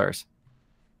need more players.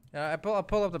 I'll pull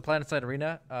up the PlanetSide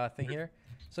Arena thing here.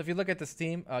 So if you look at the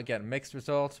Steam, again, mixed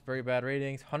results, very bad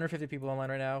ratings, 150 people online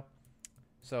right now.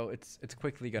 So it's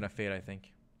quickly gonna fade, I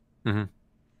think.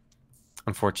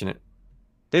 Unfortunate.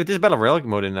 There's a battle royale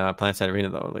mode in PlanetSide Arena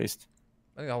though, at least.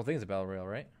 I think the whole thing's a battle royale,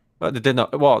 right? Well,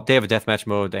 they have a deathmatch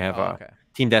mode. They have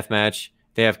team deathmatch.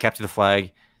 They have capture the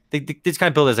flag. They just kind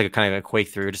of build it as like a kind of a Quake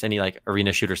 3 or just any like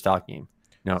arena shooter style game.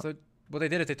 So what they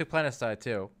did is they took PlanetSide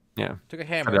too. Yeah. Took a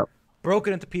hammer, broke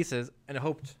it into pieces, and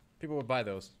hoped people would buy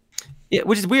those. Yeah,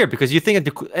 which is weird because you think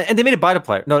and they made it buy to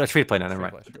play. No, that's free to play now. Never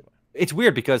mind. It's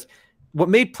weird because what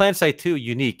made PlanetSide 2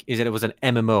 unique is that it was an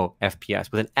MMO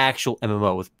FPS with an actual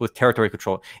MMO with territory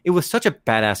control. It was such a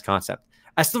badass concept.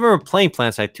 I still remember playing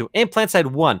PlanetSide 2 and PlanetSide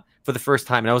 1 for the first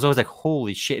time, and I was always like,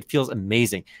 holy shit, it feels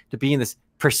amazing to be in this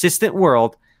persistent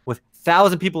world with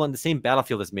 1,000 people on the same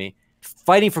battlefield as me,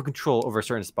 fighting for control over a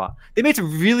certain spot. They made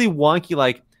some really wonky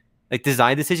like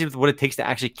design decisions with what it takes to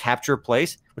actually capture a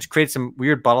place, which created some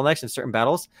weird bottlenecks in certain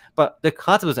battles, but the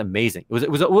concept was amazing. It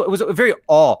was a very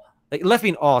it left me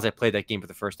in awe as I played that game for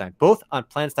the first time, both on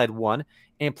PlanetSide 1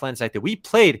 and PlanetSide 2. We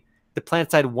played the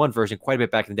PlanetSide 1 version quite a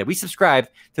bit back in the day. We subscribed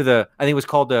to I think it was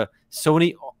called the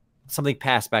Sony something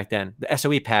pass back then, the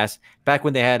SOE pass, back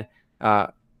when they had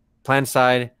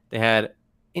PlanetSide, they had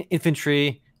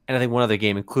Infantry, and I think one other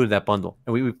game included that bundle.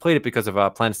 And we played it because of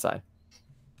PlanetSide.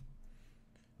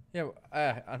 Yeah,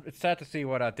 it's sad to see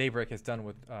what Daybreak has done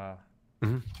with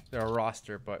their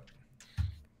roster, but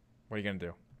what are you going to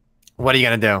do? What are you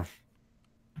going to do?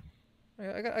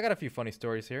 I got a few funny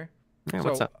stories here. Yeah,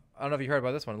 what's up? I don't know if you heard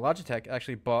about this one. Logitech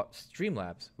actually bought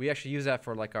Streamlabs. We actually use that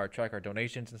for like our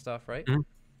donations and stuff, right?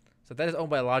 So that is owned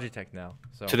by Logitech now.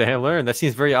 So today I learned that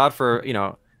seems very odd for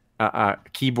a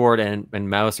keyboard and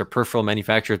mouse or peripheral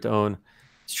manufacturer to own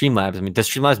Streamlabs. I mean, does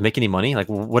Streamlabs make any money? Like,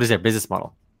 what is their business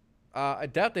model? I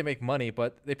doubt they make money,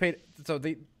 but they paid. So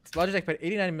Logitech paid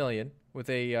 $89 million with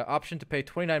a option to pay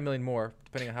 $29 million more,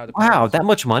 depending on how the. Wow, that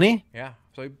much money? Yeah.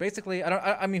 So basically,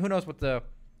 I mean, who knows what the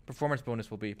performance bonus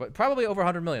will be, but probably over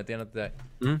 $100 million at the end of the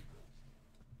day.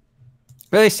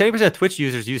 Really, 70% of Twitch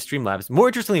users use Streamlabs. More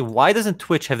interestingly, why doesn't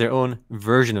Twitch have their own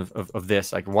version of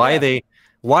this? Like, why they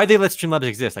let Streamlabs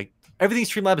exist? Like, everything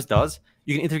Streamlabs does,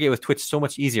 you can integrate with Twitch so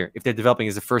much easier if they're developing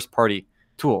as a first party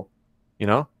tool. You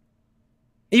know,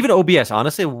 even OBS.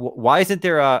 Honestly, why isn't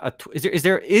there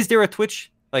is there a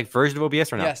Twitch like version of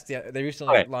OBS or not? Yes, yeah, they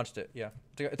recently launched it. Yeah,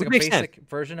 it's like a basic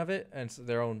version of it, and it's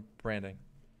their own branding.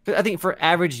 I think for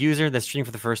average user that's streaming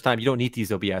for the first time, you don't need to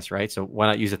use OBS, right? So why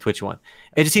not use a Twitch one?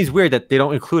 It just seems weird that they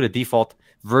don't include a default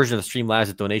version of Streamlabs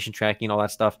with donation tracking and all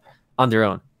that stuff on their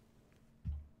own.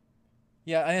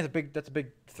 Yeah, I think that's a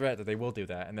big threat that they will do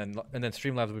that, and then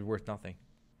Streamlabs will be worth nothing.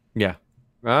 Yeah,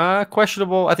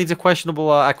 questionable. I think it's a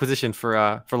questionable acquisition for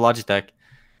Logitech,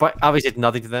 but obviously it's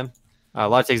nothing to them.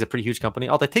 Logitech is a pretty huge company.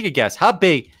 Altai, take a guess. How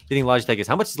big do you think Logitech is?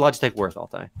 How much is Logitech worth,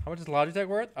 Altai? How much is Logitech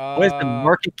worth? What is the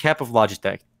market cap of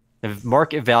Logitech? The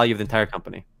market value of the entire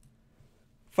company?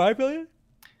 $5 billion?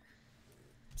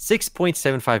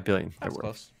 6.75 billion. That's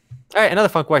close. All right, another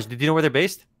fun question. Did you know where they're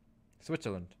based?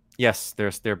 Switzerland. Yes,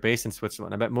 they're based in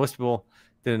Switzerland. I bet most people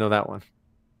didn't know that one.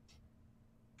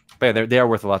 But yeah, they are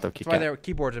worth a lot though. That's why their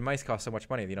keyboards and mice cost so much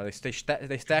money. You know, they stash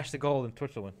the gold in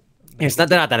Switzerland. Yeah, they're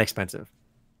not that expensive.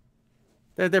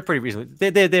 They're pretty reasonable.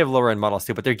 They have lower end models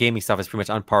too, but their gaming stuff is pretty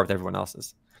much on par with everyone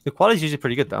else's. The quality is usually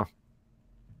pretty good though.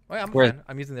 Oh, yeah, I'm a fan.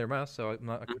 I'm using their mouse, so I'm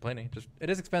not complaining. Just it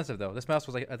is expensive though. This mouse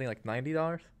was I think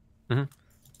 $90. Mm-hmm.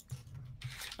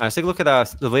 Let's take a look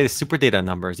at the latest Super Data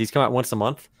numbers. These come out once a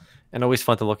month, and always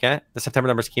fun to look at. The September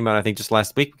numbers came out, I think, just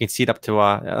last week. We can see it up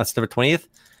to September 20th.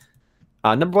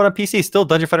 Number one on PC is still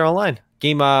Dungeon Fighter Online.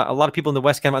 Game a lot of people in the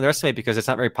West kind of underestimate because it's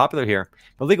not very popular here.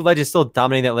 But League of Legends still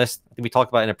dominating that list. I think we talked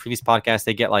about in a previous podcast.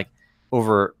 They get like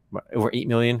over 8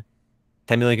 million.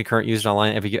 10 million concurrent users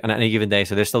online on any given day,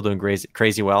 so they're still doing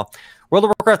crazy well. World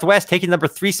of Warcraft West taking the number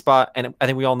 3 spot, and I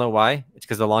think we all know why. It's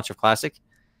because of the launch of Classic.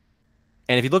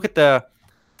 And if you look at the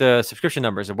subscription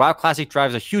numbers, WoW Classic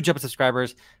drives a huge up in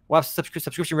subscribers. WoW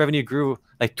subscription revenue grew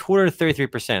like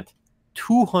 233%.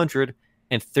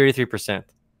 233%,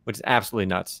 which is absolutely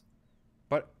nuts.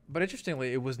 But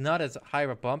interestingly, it was not as high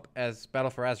of a bump as Battle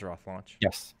for Azeroth launch.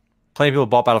 Yes. Plenty of people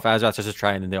bought Battle for Azeroth just to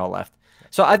try, and then they all left.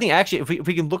 So I think actually, if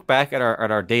we can look back at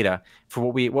our data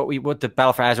for what the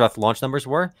Battle for Azeroth launch numbers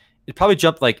were, it probably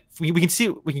jumped like we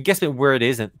can guess where it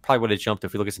is and probably what it jumped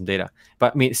if we look at some data.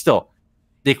 But I mean, still,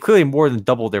 they clearly more than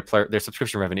doubled their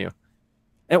subscription revenue.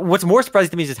 And what's more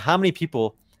surprising to me is how many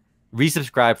people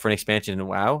resubscribe for an expansion in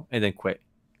WoW and then quit.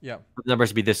 Yeah, for the numbers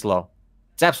to be this low,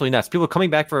 it's absolutely nuts. People coming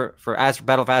back for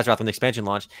Battle of Azeroth when the expansion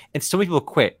launched, and so many people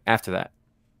quit after that.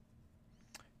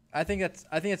 I think it's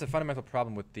a fundamental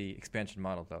problem with the expansion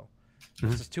model, though. Mm-hmm.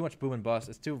 It's just too much boom and bust.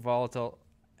 It's too volatile,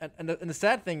 and the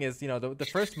sad thing is, you know, the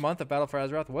first month of Battle for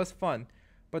Azeroth was fun,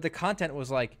 but the content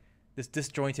was like this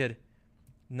disjointed,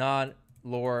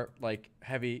 non-lore like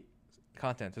heavy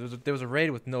content. There was a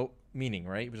raid with no meaning,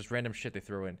 right? It was just random shit they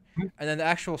threw in, mm-hmm. and then the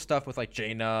actual stuff with like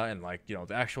Jaina and like the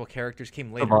actual characters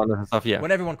came later and stuff, yeah.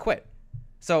 when everyone quit.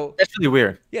 So that's really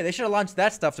weird. Yeah, they should have launched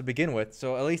that stuff to begin with.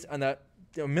 So at least on that.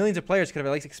 Millions of players could have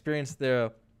at least experienced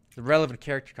the relevant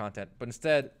character content, but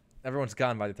instead, everyone's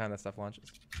gone by the time that stuff launches.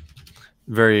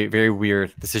 Very, very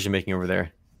weird decision making over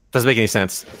there. Doesn't make any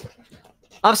sense.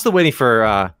 I'm still waiting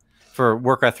for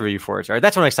Warcraft 3 Reforged. All right,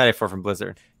 that's what I'm excited for from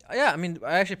Blizzard. Yeah, I mean,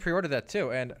 I actually pre-ordered that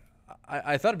too, and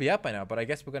I thought it'd be out by now, but I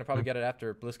guess we're gonna probably get it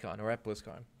after BlizzCon or at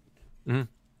BlizzCon. Mm-hmm.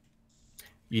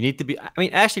 You need to be. I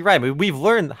mean, actually, right. We've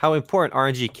learned how important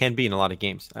RNG can be in a lot of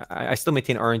games. I still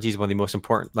maintain RNG is one of the most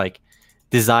important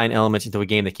design elements into a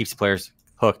game that keeps players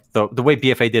hooked. Though the way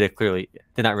BFA did it clearly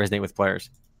did not resonate with players.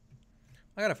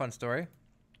 I got a fun story.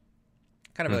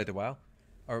 Kind of related to WoW,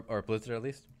 or Blizzard at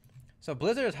least. So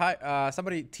Blizzard is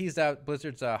somebody teased out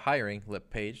Blizzard's hiring lip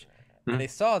page, and they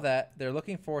saw that they're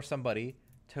looking for somebody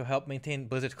to help maintain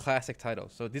Blizzard's classic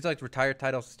titles. So these are like retired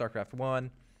titles: StarCraft 1,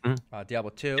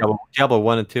 Diablo 2, Diablo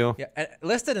 1 and 2. Yeah, and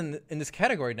listed in this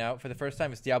category now for the first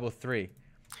time is Diablo 3.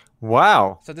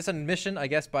 Wow. So this admission, I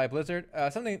guess, by Blizzard,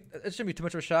 it shouldn't be too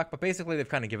much of a shock, but basically they've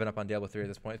kind of given up on Diablo 3 at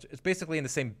this point. It's basically in the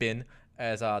same bin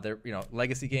as their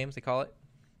legacy games, they call it.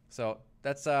 So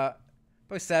that's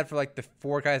probably sad for like the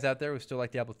 4 guys out there who still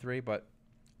like Diablo 3, but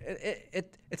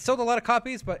it sold a lot of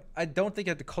copies, but I don't think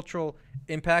it had the cultural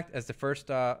impact as the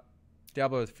first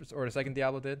Diablo or the second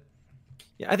Diablo did.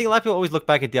 Yeah, I think a lot of people always look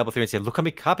back at Diablo 3 and say, look how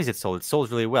many copies it sold. It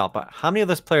sold really well. But how many of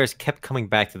those players kept coming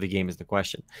back to the game is the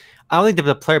question. I don't think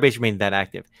the player base remained that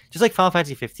active. Just like Final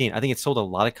Fantasy 15, I think it sold a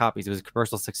lot of copies. It was a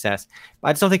commercial success. But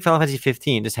I just don't think Final Fantasy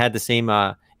 15 just had the same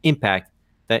impact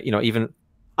that, even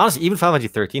Final Fantasy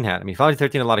 13 had. I mean, Final Fantasy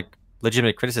 13 had a lot of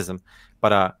legitimate criticism.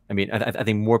 But, I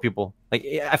think more people, I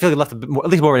feel like it left at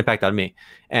least more of an impact on me.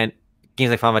 And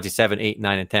games like Final Fantasy 7, 8,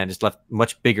 9, and 10 just left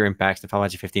much bigger impacts than Final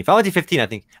Fantasy 15. Final Fantasy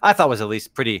 15, I thought was at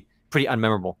least pretty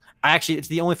unmemorable. It's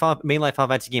the only mainline Final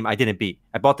Fantasy game I didn't beat.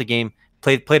 I bought the game,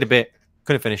 played a bit,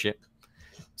 couldn't finish it.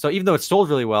 So even though it sold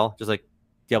really well, just like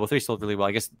Diablo 3 sold really well,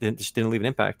 I guess it just didn't leave an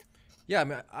impact. Yeah, I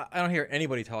mean, I don't hear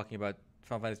anybody talking about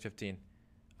Final Fantasy 15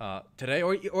 today,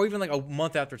 or even like a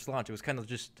month after its launch. It was kind of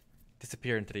just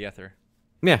disappear into the ether.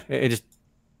 Yeah,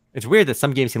 it's weird that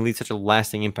some games can leave such a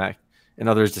lasting impact, and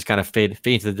others just kind of fade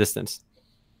into the distance.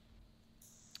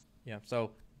 Yeah.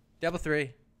 So Diablo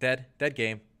 3 dead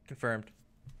game confirmed.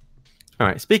 All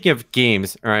right. Speaking of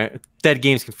games, all right, dead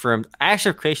games confirmed. Ash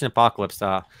of Creation Apocalypse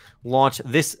launched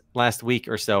this last week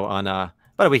or so on about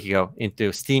a week ago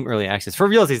into Steam Early Access for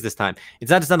realsies this time. It's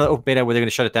not just on the open beta where they're going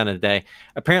to shut it down in a day.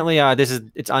 Apparently,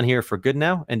 it's on here for good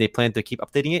now, and they plan to keep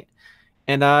updating it.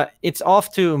 And it's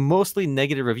off to mostly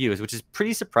negative reviews, which is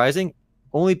pretty surprising.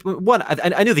 Only one,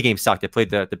 I knew the game sucked. I played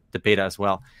the beta as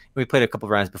well. We played a couple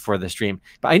of rounds before the stream,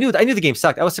 but I knew the game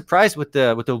sucked. I was surprised with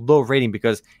the low rating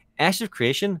because Ash of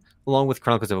Creation, along with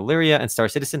Chronicles of Elyria and Star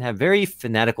Citizen, have very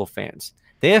fanatical fans.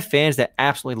 They have fans that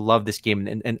absolutely love this game,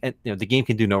 and the game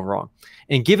can do no wrong.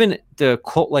 And given the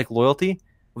cult-like loyalty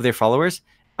of their followers,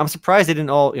 I'm surprised they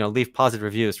didn't all leave positive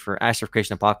reviews for Ash of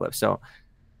Creation Apocalypse. So.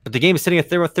 But the game is sitting at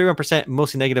 31%,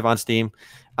 mostly negative on Steam.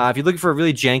 If you're looking for a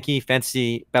really janky,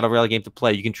 fantasy battle royale game to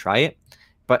play, you can try it.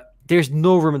 But there's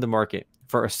no room in the market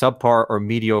for a subpar or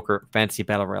mediocre fantasy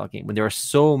battle royale game when there are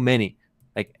so many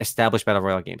like established battle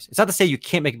royale games. It's not to say you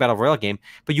can't make a battle royale game,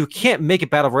 but you can't make a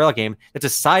battle royale game that's a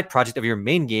side project of your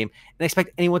main game and expect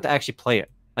anyone to actually play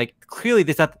it. Like clearly,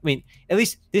 this not. I mean, at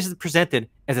least this is presented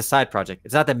as a side project.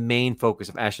 It's not the main focus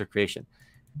of Ash of Creation.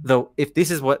 Though, if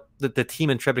this is what the team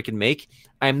Intrepid can make,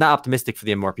 I am not optimistic for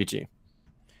the MMORPG.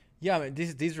 Yeah, I mean,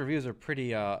 these reviews are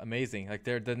pretty amazing. Like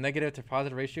the negative to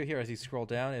positive ratio here, as you scroll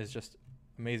down, is just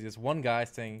amazing. There's one guy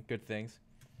saying good things,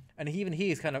 and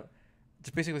he's kind of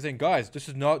just basically saying, "Guys, this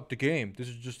is not the game. This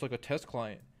is just like a test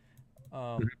client."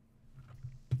 I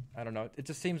don't know. It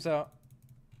just seems to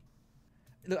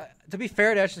be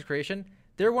fair to Ash of Creation,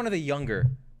 they're one of the younger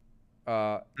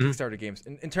Kickstarter games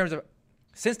in terms of.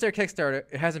 Since their Kickstarter,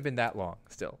 it hasn't been that long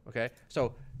still, okay?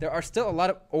 So there are still a lot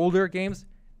of older games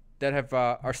that have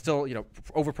are still,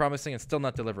 overpromising and still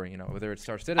not delivering, whether it's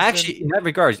Star Citizen. Actually, in that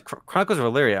regard, Chronicles of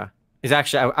Elyria is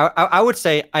actually, I would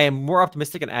say I am more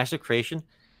optimistic in Ash of Creation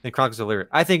than Chronicles of Elyria.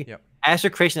 I think Ash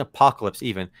of Creation Apocalypse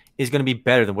even is going to be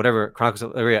better than whatever Chronicles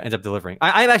of Elyria ends up delivering.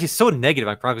 I'm actually so negative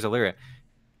on Chronicles of Elyria.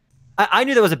 I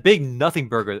knew that was a big nothing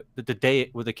burger the day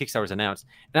when the Kickstarter was announced.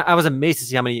 And I was amazed to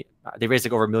see how many they raised,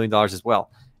 like over $1 million as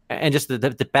well. And just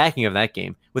the backing of that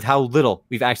game with how little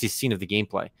we've actually seen of the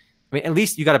gameplay. I mean, at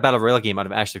least you got a battle royale game out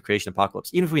of Ash of Creation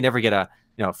Apocalypse, even if we never get a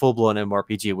full-blown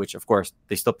MMORPG, which of course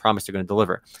they still promise they're going to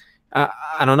deliver.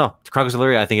 I don't know. Chronicles of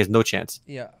Elyria, I think, has no chance.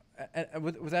 Yeah, and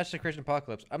with Ash of Creation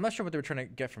Apocalypse, I'm not sure what they were trying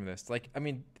to get from this. Like, I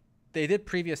mean, they did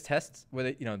previous tests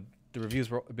where the reviews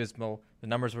were abysmal, the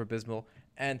numbers were abysmal,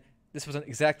 and this was an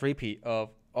exact repeat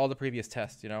of all the previous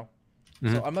tests,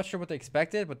 Mm-hmm. So I'm not sure what they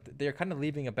expected, but they're kind of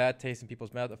leaving a bad taste in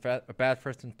people's mouth, a bad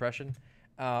first impression.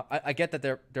 I get that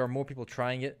there are more people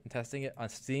trying it and testing it on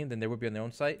Steam than there would be on their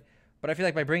own site, but I feel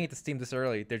like by bringing it to Steam this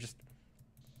early, I feel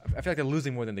like they're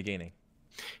losing more than they're gaining.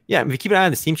 Yeah, if you keep an eye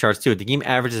on the Steam charts too, the game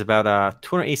averages about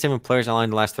 287 players online in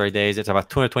the last 30 days. It's about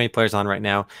 220 players on right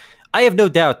now. I have no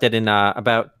doubt that in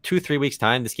about 2-3 weeks'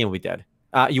 time, this game will be dead.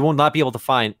 You will not be able to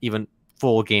find even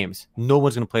full games. No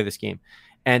one's going to play this game.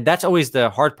 And that's always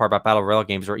the hard part about battle royale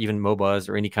games or even MOBAs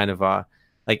or any kind of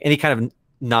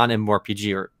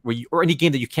non-MMORPG or any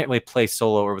game that you can't really play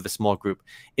solo or with a small group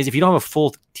is if you don't have a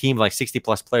full team like 60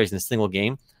 plus players in a single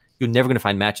game, you're never going to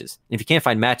find matches. And if you can't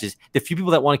find matches, the few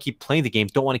people that want to keep playing the game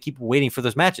don't want to keep waiting for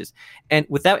those matches. And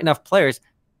without enough players,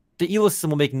 the elo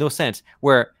system will make no sense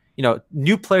where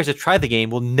new players that try the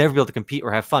game will never be able to compete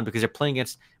or have fun because they're playing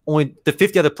against only the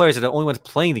 50 other players are the only ones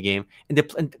playing the game, and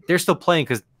they're still playing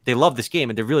because they love this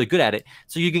game and they're really good at it.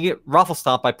 So you can get raffle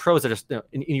stomped by pros that are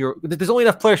in your. There's only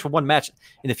enough players for one match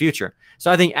in the future.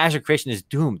 So I think Ash of Creation is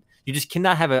doomed. You just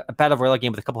cannot have a battle royale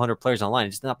game with a couple hundred players online.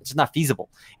 It's just not feasible.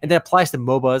 And that applies to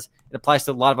MOBAs. It applies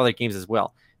to a lot of other games as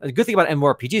well. And the good thing about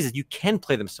MMORPGs is you can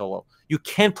play them solo. You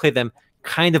can play them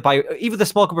kind of by even with a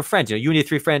small group of friends. You and your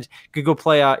 3 friends could go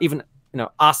play even.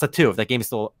 Asta 2, if that game is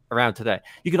still around today.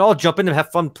 You can all jump in and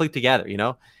have fun, play together,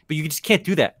 But you just can't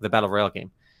do that with a Battle Royale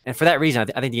game. And for that reason,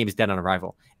 I think the game is dead on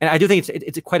arrival. And I do think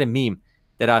it's quite a meme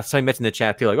that somebody mentioned in the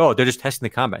chat too, like, oh, they're just testing the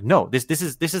combat. No, this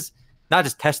is not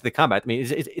just testing the combat. I mean,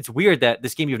 it's weird that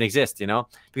this game even exists,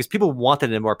 Because people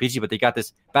wanted an MMORPG, but they got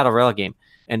this Battle Royale game.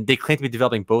 And they claim to be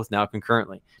developing both now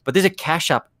concurrently. But there's a cash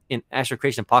shop in Astro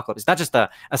Creation Apocalypse. It's not just a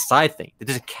side thing.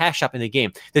 There's a cash shop in the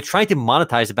game. They're trying to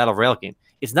monetize the Battle Royale game.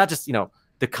 It's not just,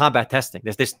 the combat testing.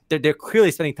 They're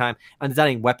clearly spending time on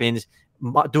designing weapons,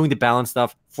 doing the balance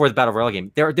stuff for the Battle Royale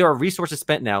game. There are resources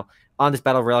spent now on this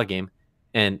Battle Royale game,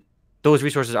 and those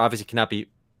resources obviously cannot be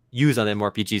used on the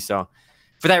MMORPG. So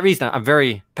for that reason, I'm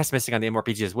very pessimistic on the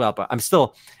MMORPG as well. But I'm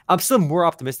still more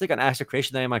optimistic on Astro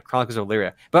Creation than I am on Chronicles of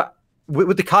Elyria. But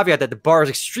with the caveat that the bar is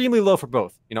extremely low for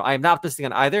both. I am not optimistic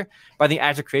on either, but I think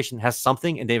Astro Creation has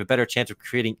something, and they have a better chance of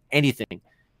creating anything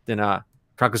than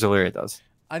Chronicles of Elyria does.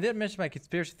 I didn't mention my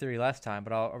conspiracy theory last time,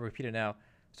 but I'll repeat it now.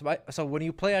 So when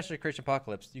you play Astro Creation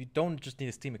Apocalypse, you don't just need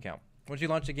a Steam account. Once you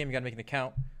launch the game, you got to make an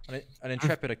account, an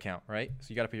Intrepid account, right? So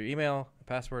you got to put your email, a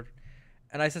password.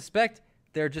 And I suspect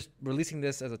they're just releasing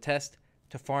this as a test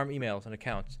to farm emails and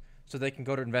accounts so they can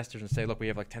go to investors and say, look, we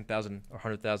have like 10,000 or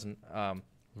 100,000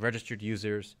 registered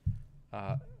users.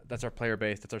 That's our player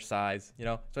base. That's our size,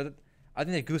 So I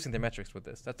think they're goosing their metrics with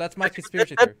this. That's my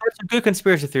conspiracy theory. That's a good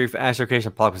conspiracy theory for Astro Creation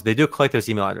Apocalypse. They do collect those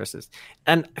email addresses.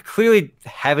 And clearly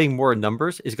having more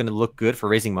numbers is going to look good for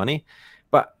raising money.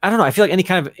 But I don't know. I feel like any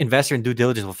kind of investor in due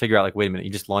diligence will figure out, like, wait a minute,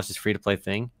 you just launched this free-to-play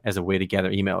thing as a way to gather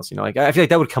emails. I feel like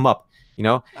that would come up,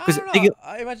 Because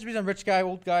I imagine being some rich guy,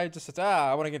 old guy, just says,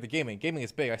 I want to get the gaming. Gaming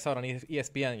is big. I saw it on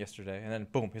ESPN yesterday. And then,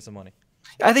 boom, here's some money.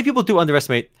 I think people do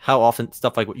underestimate how often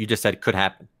stuff like what you just said could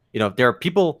happen. There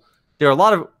are a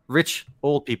lot of rich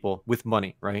old people with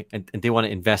money, right? And they want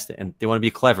to invest it, and they want to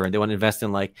be clever, and they want to invest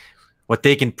in like what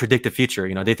they can predict the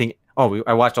future. They think,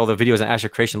 I watched all the videos on Astro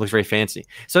Creation, it looks very fancy.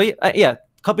 So yeah,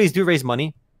 companies do raise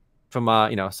money from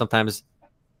sometimes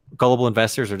gullible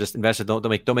investors or just investors don't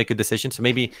make good decisions. So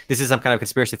maybe this is some kind of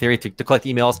conspiracy theory to collect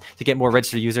emails, to get more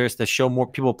registered users, to show more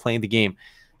people playing the game.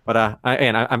 But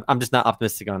I'm just not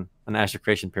optimistic on Astro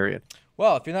Creation, period.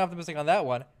 Well, if you're not optimistic on that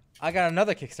one, I got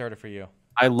another Kickstarter for you.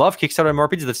 I love Kickstarter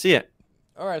MMORPGs. Let's see it.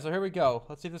 All right, so here we go.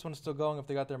 Let's see if this one's still going, if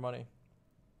they got their money.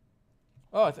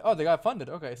 Oh, they got funded.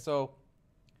 Okay, so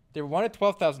they wanted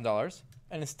 $12,000,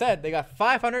 and instead they got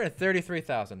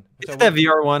 $533,000. Is that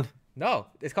VR one? No,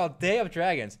 it's called Day of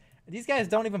Dragons. These guys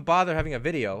don't even bother having a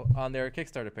video on their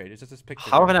Kickstarter page. It's just this picture.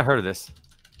 How have I not heard of this?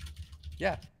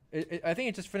 Yeah, I think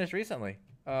it just finished recently.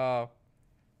 What's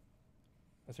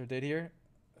their date here?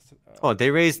 They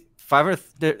raised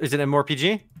 500. Is it an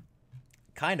MMORPG?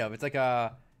 Kind of. It's like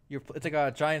a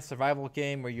giant survival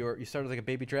game where you start as like a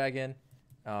baby dragon,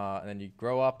 and then you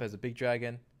grow up as a big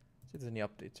dragon. See if there's any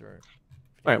updates or.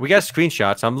 All right, we got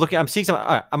screenshots. I'm seeing some.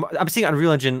 I'm seeing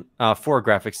Unreal Engine 4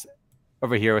 graphics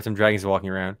over here with some dragons walking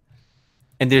around,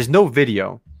 and there's no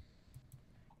video.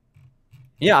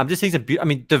 Yeah, I'm just seeing some.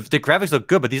 The graphics look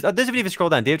good, but this video, if you scroll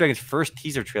down, Day of Dragons' first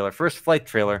teaser trailer, first flight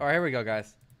trailer. All right, here we go,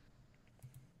 guys.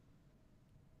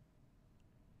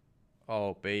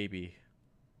 Oh baby.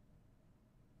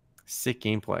 Sick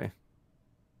gameplay.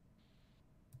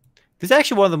 This is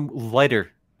actually one of the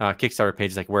lighter Kickstarter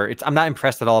pages, like where I'm not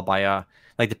impressed at all by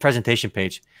like the presentation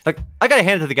page. Like I gotta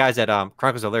hand it to the guys at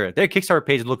Chronicles of Elyria. Their Kickstarter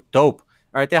page looked dope.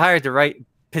 All right, they hired the right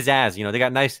pizzazz. They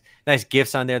got nice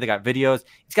gifts on there. They got videos.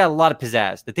 It's got a lot of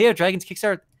pizzazz. The Day of Dragons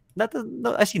Kickstarter,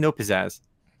 I see no pizzazz.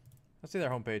 Let's see their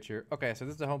homepage here. Okay, so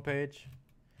this is the homepage.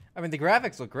 The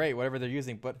graphics look great, whatever they're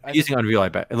using, but using Unreal, I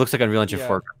bet it looks like Unreal Engine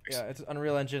 4 graphics. Yeah, it's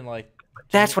Unreal Engine like.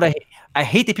 That's what I hate. I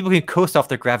hate that people can coast off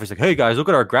their graphics. Like, hey guys, look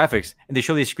at our graphics, and they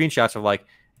show these screenshots of like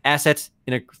assets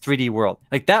in a 3D world.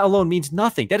 Like that alone means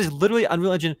nothing. That is literally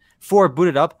Unreal Engine 4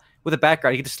 booted up with a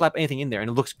background. You can just slap anything in there, and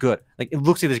it looks good. Like it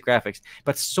looks like this graphics.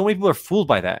 But so many people are fooled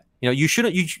by that. You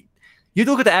shouldn't. You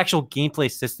look at the actual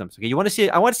gameplay systems. Okay, you want to see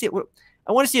it. I want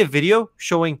to see a video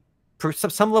showing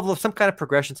some level of some kind of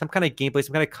progression, some kind of gameplay,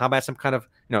 some kind of combat, some kind of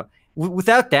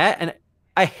without that. And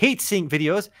I hate seeing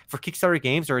videos for Kickstarter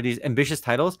games or these ambitious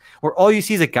titles where all you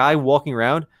see is a guy walking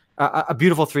around a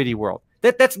beautiful 3D world.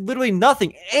 That's literally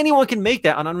nothing. Anyone can make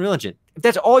that on Unreal Engine. If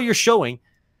that's all you're showing,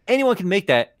 anyone can make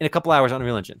that in a couple hours on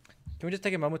Unreal Engine. Can we just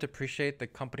take a moment to appreciate the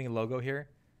company logo here?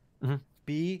 Mm-hmm.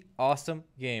 Be Awesome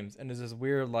Games, and there's this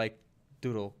weird like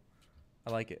doodle.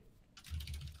 I like it.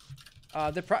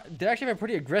 They actually have a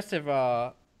pretty aggressive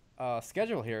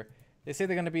schedule here. They say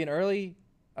they're going to be an early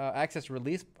access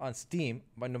release on Steam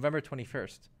by November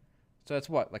 21st. So that's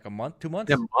what, like a month, 2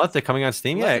 months? A month? They're coming on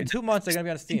Steam? Less Yeah. than 2 months they're going to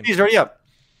be on Steam. Steam page is already up.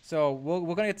 So we're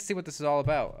going to get to see what this is all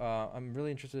about. I'm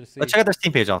really interested to see. Let's check out their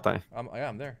Steam page, Altai. Yeah,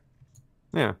 I'm there.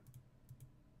 Yeah.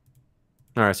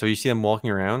 All right, so you see them walking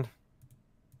around.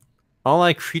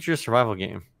 Online creature survival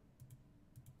game.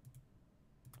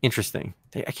 Interesting.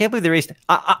 I can't believe they raised.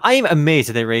 I am amazed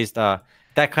that they raised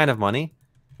that kind of money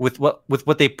with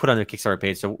what they put on their Kickstarter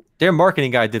page. So their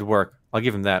marketing guy did work. I'll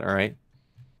give him that. All right.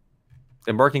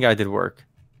 The marketing guy did work.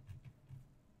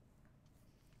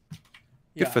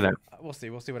 Good for them. We'll see.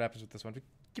 We'll see what happens with this one.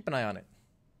 Keep an eye on it.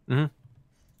 Mm-hmm. All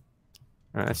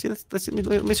right, let's see.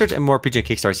 Let me search MMORPG and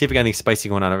Kickstarter. See if we got anything spicy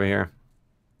going on over here.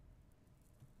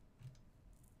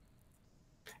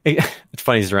 It's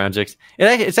funny, Zeranjix.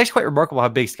 It's actually quite remarkable how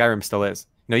big Skyrim still is.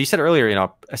 You know, you said earlier, you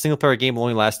know, a single player game will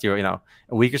only last you, you know,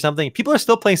 a week or something. People are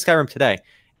still playing Skyrim today,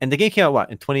 and the game came out what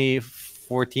in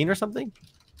 2014 or something.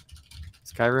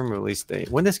 Skyrim release date.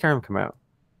 When did Skyrim come out?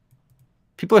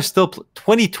 People are still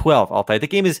 2012. Altai. The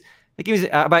game is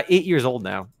about 8 years old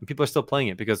now, and people are still playing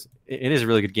it because it is a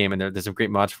really good game, and there's some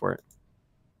great mods for it.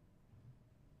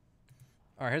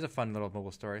 All right, here's a fun little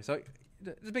mobile story. So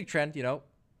there's a big trend, you know,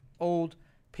 old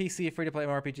PC free-to-play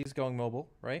RPGs going mobile,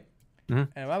 right? Mm-hmm.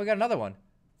 And now we got another one,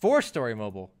 4-story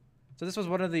mobile. So this was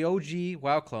one of the OG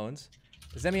WoW clones,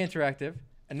 Zemi Interactive,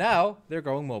 and now they're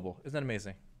going mobile. Isn't that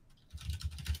amazing?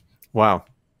 Wow.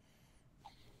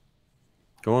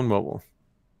 Going mobile.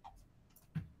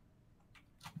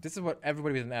 This is what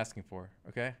everybody's been asking for,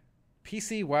 okay?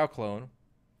 PC WoW clone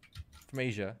from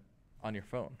Asia on your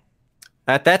phone.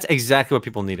 That's exactly what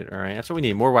people needed, all right? That's what we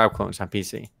need, more WoW clones on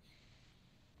PC.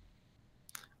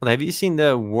 Well, have you seen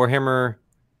the Warhammer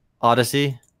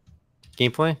Odyssey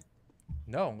gameplay?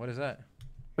 No, what is that?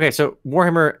 Okay, so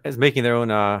Warhammer is making their own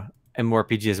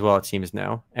MMORPG as well, it seems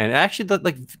now. And actually,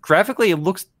 like graphically, it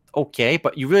looks okay,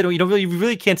 but you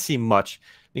really can't see much.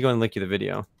 Let me go and link you the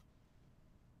video.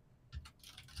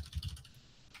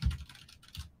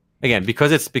 Again,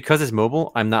 because it's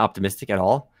mobile, I'm not optimistic at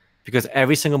all. Because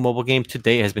every single mobile game to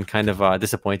date has been kind of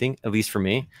disappointing, at least for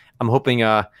me. I'm hoping.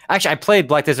 Actually, I played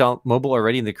Black Desert Mobile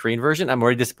already in the Korean version. I'm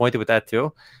already disappointed with that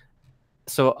too.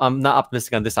 So I'm not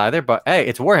optimistic on this either. But hey,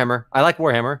 it's Warhammer. I like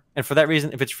Warhammer, and for that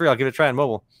reason, if it's free, I'll give it a try on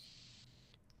mobile.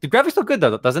 The graphics look good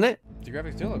though, doesn't it? The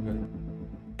graphics do look good.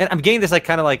 And I'm getting this like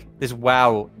kind of like this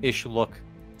WoW-ish look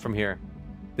from here.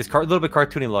 This little bit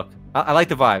cartoony look. I like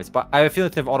the vibes, but I have a feeling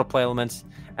it's gonna have autoplay elements.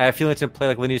 I have a feeling it's gonna play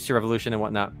like Lineage 2 Revolution and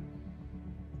whatnot.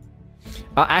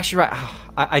 Actually,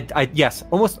 right. Yes,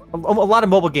 almost a lot of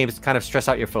mobile games kind of stress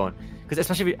out your phone because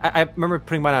especially I remember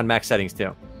putting mine on max settings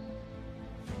too.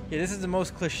 Yeah, this is the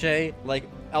most cliche like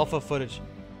alpha footage,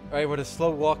 right? With a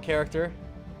slow walk character,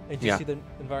 and you see the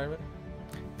environment.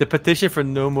 The petition for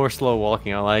no more slow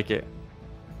walking. I like it.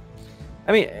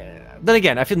 I mean, then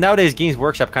again, I feel nowadays Games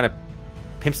Workshop kind of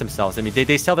pimps themselves. I mean,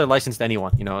 they sell their license to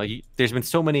anyone. You know, there's been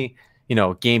so many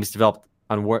games developed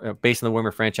based on the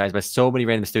Warhammer franchise by so many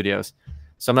random studios.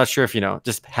 So I'm not sure if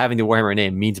just having the Warhammer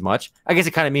name means much. I guess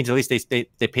it kind of means at least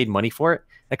they paid money for it.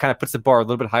 That kind of puts the bar a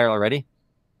little bit higher already.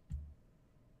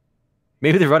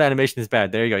 Maybe the run animation is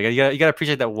bad. There you go. You got to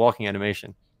appreciate that walking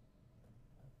animation.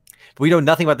 But we know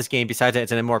nothing about this game besides that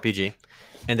it's an MMORPG,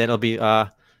 and then it'll be I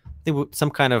think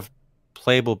some kind of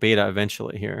playable beta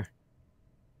eventually here.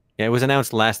 Yeah, it was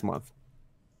announced last month.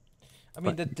 I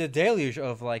mean, the deluge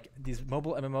of like these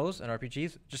mobile MMOs and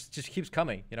RPGs just keeps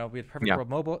coming. We had Perfect World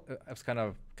Mobile. It was kind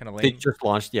of lame. They just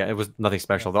launched. Yeah, it was nothing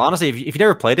special. Though honestly, if you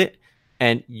never played it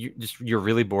and you're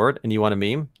really bored and you want a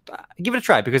meme, give it a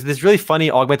try because this really funny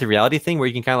augmented reality thing where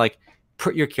you can kind of like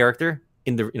put your character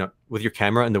in the with your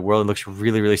camera in the world and it looks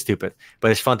really really stupid, but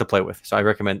it's fun to play with. So I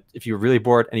recommend if you're really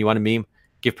bored and you want a meme,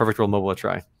 give Perfect World Mobile a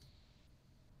try.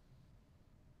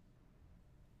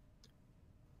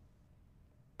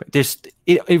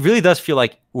 It really does feel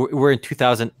like we're in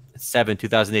 2007,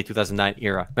 2008, 2009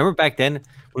 era. Remember back then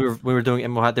we were doing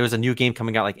MMO, there was a new game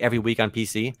coming out like every week on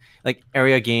PC, like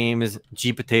Area Games,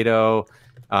 G Potato,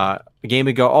 Game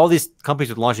Ago. All these companies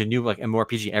would launch a new like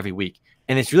MMORPG every week,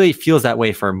 and it really feels that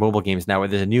way for mobile games now, where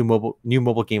there's a new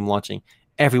mobile game launching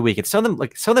every week. And some of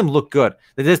them look good.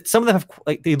 Some of them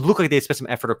have they look like they spent some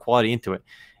effort or quality into it,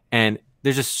 and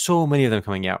there's just so many of them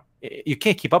coming out. You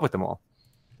can't keep up with them all.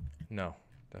 No.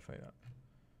 Definitely not.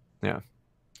 Yeah.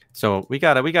 So we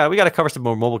gotta cover some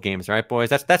more mobile games, all right, boys?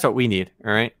 That's what we need,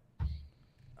 all right?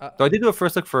 So I did do a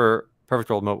first look for Perfect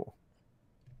World Mobile.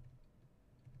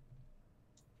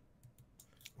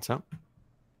 So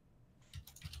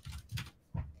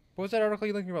what was that article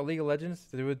you looking about League of Legends?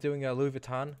 They were doing Louis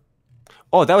Vuitton.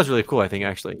 Oh, that was really cool, I think,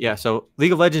 actually. Yeah, so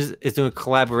League of Legends is doing a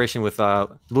collaboration with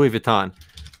Louis Vuitton.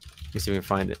 Let me see if we can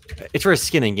find it. It's for a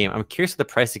skinning game. I'm curious what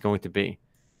the price is going to be.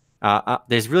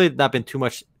 There's really not been too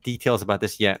much details about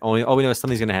this yet. All we know is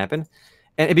something's going to happen.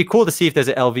 And it'd be cool to see if there's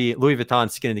an Louis Vuitton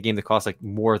skin in the game that costs like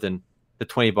more than the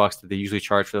 $20 that they usually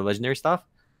charge for the legendary stuff.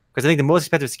 Because I think the most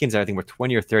expensive skins were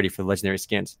 20 or 30 for the legendary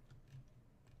skins.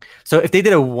 So if they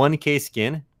did a 1K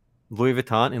skin, Louis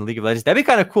Vuitton in League of Legends, that'd be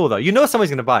kind of cool though.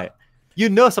 Somebody's going to buy it.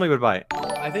 Somebody would buy it.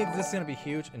 I think this is going to be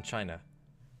huge in China.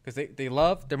 Because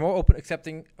they're more open,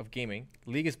 accepting of gaming.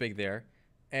 League is big there.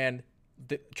 And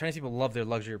the Chinese people love their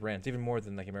luxury brands even more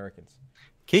than like Americans.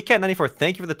 KCat94,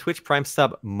 thank you for the Twitch Prime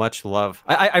sub. Much love.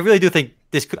 I really do think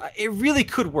it really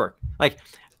could work. Like,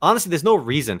 honestly, there's no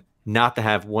reason not to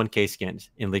have 1K skins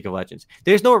in League of Legends.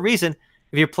 There's no reason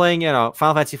if you're playing, Final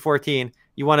Fantasy 14,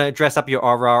 you want to dress up your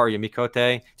Aura or your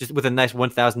Mikote just with a nice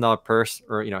 $1,000 purse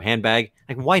or, handbag.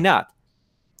 Like, why not?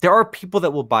 There are people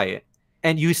that will buy it,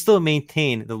 and you still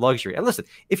maintain the luxury. And listen,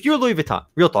 if you're Louis Vuitton,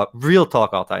 real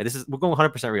talk, Altai. We're going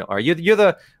 100% real. All right, you're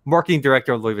the marketing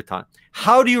director of Louis Vuitton.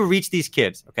 How do you reach these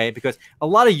kids? Okay, because a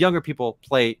lot of younger people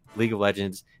play League of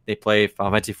Legends, they play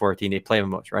Final Fantasy 14, they play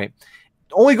MMOs, right?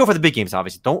 Only go for the big games,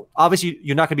 obviously. Obviously,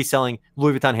 you're not going to be selling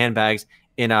Louis Vuitton handbags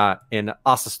in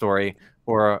Asa Story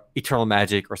or Eternal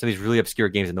Magic or some of these really obscure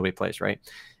games that nobody plays, right?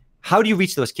 How do you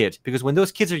reach those kids? Because when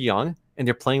those kids are young and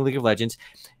they're playing League of Legends,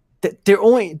 that's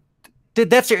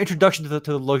their introduction to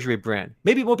the luxury brand.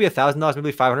 Maybe it won't be $1,000,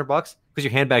 maybe $500 because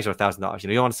your handbags are $1,000. You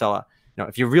don't want to sell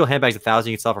if your real handbag's $1,000,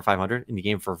 you can sell for $500 in the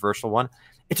game for a versatile one.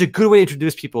 It's a good way to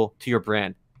introduce people to your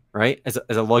brand, right? As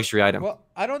a luxury item. Well,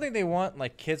 I don't think they want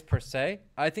like kids per se.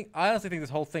 I honestly think this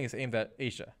whole thing is aimed at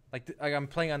Asia. Like I'm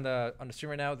playing on the stream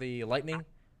right now, the Lightning,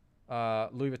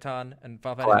 Louis Vuitton, and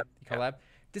Final Fantasy collab.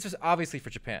 This was obviously for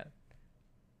Japan,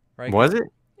 right? Was it?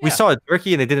 Yeah. We saw it in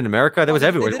Turkey and they did it in America. That was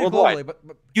everywhere. They did it globally, but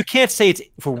you can't say it's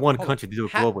for one country. They do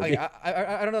it globally.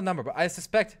 I don't know the number, but I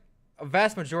suspect a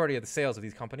vast majority of the sales of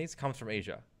these companies comes from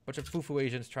Asia. A bunch of foo-foo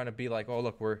Asians trying to be like, oh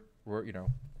look, we're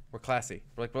classy.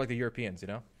 We're like the Europeans,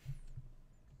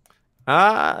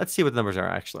 Let's see what the numbers are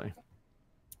actually.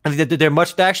 I mean, they're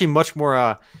actually much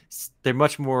more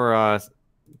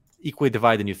equally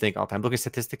divided than you think all the time. Look at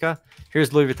Statistica.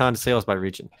 Here's Louis Vuitton sales by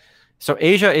region. So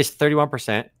Asia is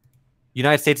 31%.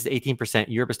 United States is 18%.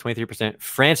 Europe is 23%.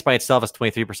 France by itself is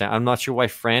 23%. I'm not sure why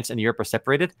France and Europe are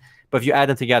separated, but if you add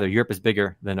them together, Europe is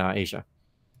bigger than Asia.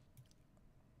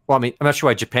 Well, I mean, I'm not sure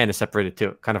why Japan is separated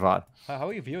too. Kind of odd. How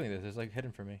are you viewing this? It's like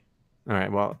hidden for me. All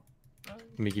right. Well,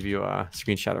 let me give you a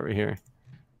screenshot over here.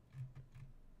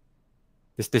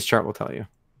 This chart will tell you.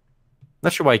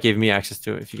 Not sure why it gave me access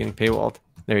to it if you're getting paywalled.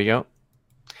 There you go.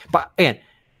 But again,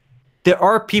 there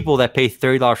are people that pay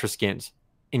 $30 for skins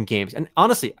in games. And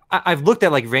honestly, I've looked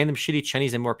at like random shitty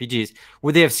Chinese MMORPGs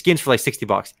where they have skins for like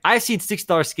 $60. I've seen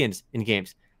 $6 skins in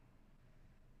games.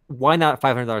 Why not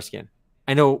 $500 skin?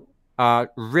 I know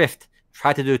Rift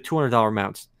tried to do $200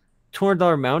 mounts.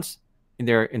 $200 mounts in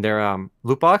their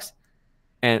loot box.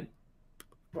 And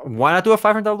why not do a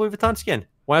 $500 Louis Vuitton skin?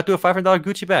 Why not do a $500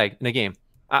 Gucci bag in a game?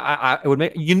 I would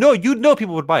make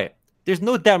people would buy it. There's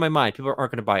no doubt in my mind people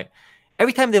aren't going to buy it.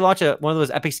 Every time they launch one of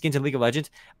those epic skins in League of Legends,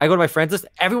 I go to my friends list.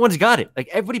 Everyone's got it. Like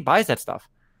everybody buys that stuff.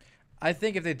 I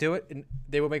think if they do it,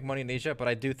 they will make money in Asia. But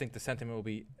I do think the sentiment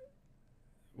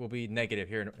will be negative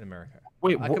here in America.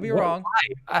 Wait, I could be wrong.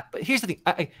 But here's the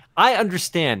thing. I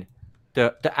understand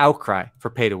the outcry for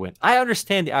pay to win. I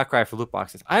understand the outcry for loot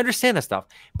boxes. I understand that stuff.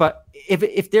 But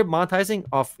if they're monetizing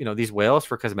off these whales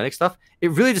for cosmetic stuff,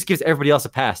 it really just gives everybody else a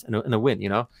pass and a win.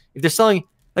 If they're selling,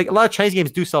 like a lot of Chinese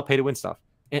games do sell pay to win stuff.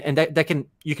 And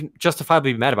you can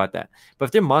justifiably be mad about that. But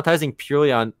if they're monetizing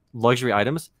purely on luxury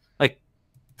items, like,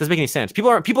 doesn't make any sense.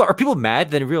 Are people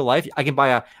mad that in real life I can buy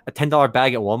a $10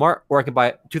 bag at Walmart or I can buy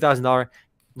a $2,000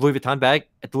 Louis Vuitton bag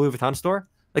at the Louis Vuitton store?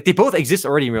 Like they both exist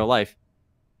already in real life.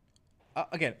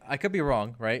 Again, I could be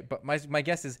wrong, right? But my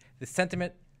guess is the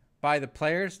sentiment by the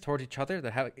players towards each other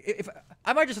that have. If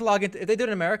I might just log into, if they do it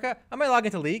in America, I might log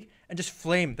into League and just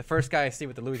flame the first guy I see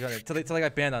with the Louis Vuitton until they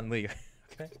got banned on League.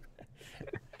 Okay.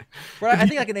 But I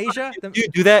think like in Asia, do you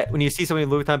do that when you see somebody in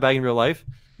Louis Vuitton bag in real life?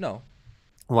 No.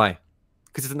 Why?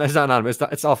 Because it's not anonymous.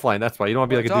 It's offline. That's why you don't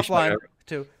want to be like a douchebag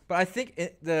too. But I think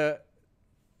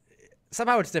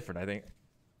somehow it's different. I think.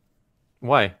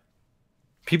 Why?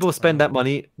 People spend that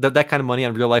money, that kind of money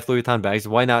on real life Louis Vuitton bags.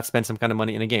 Why not spend some kind of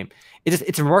money in a game?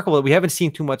 It's remarkable that we haven't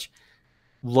seen too much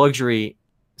luxury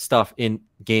stuff in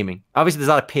gaming. Obviously, there's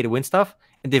a lot of pay to win stuff,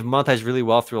 and they've monetized really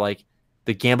well through like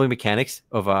the gambling mechanics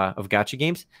of gacha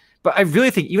games. But I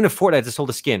really think even if Fortnite just sold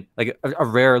a skin, like a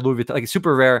rare Louis Vuitton, like a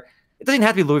super rare, it doesn't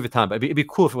have to be Louis Vuitton, but it'd be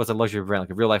cool if it was a luxury brand,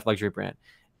 like a real life luxury brand.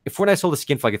 If Fortnite sold a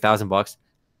skin for like $1,000,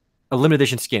 a limited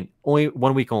edition skin, only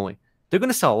 1 week only, they're going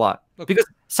to sell a lot because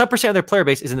some percent of their player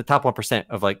base is in the top 1%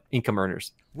 of like income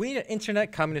earners. We need an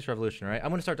internet communist revolution, right?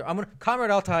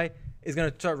 Comrade Altai is going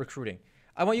to start recruiting.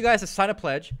 I want you guys to sign a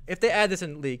pledge. If they add this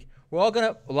in League, we're all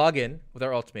going to log in with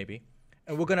our ults maybe,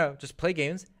 and we're going to just play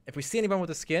games. If we see anyone with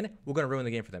a skin, we're going to ruin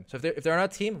the game for them. So if they're on our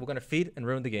team, we're going to feed and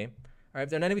ruin the game. All right, if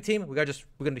they're an enemy team, we're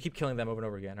going to keep killing them over and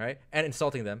over again, right? And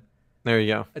insulting them. There you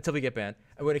go. Until we get banned.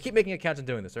 And we're going to keep making accounts and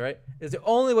doing this, all right? It's the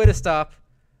only way to stop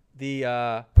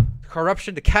the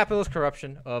corruption, the capitalist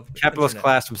corruption of Capitalist internet.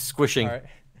 class from squishing All right.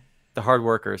 the hard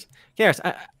workers. Yes,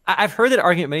 I've heard that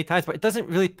argument many times, but it doesn't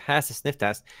really pass the sniff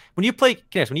test. When you play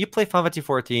Final Fantasy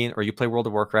 14, or you play World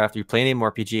of Warcraft, or you play any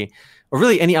MMORPG, or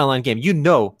really any online game, you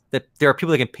know that there are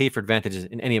people that can pay for advantages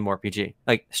in any MMORPG,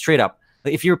 like straight up.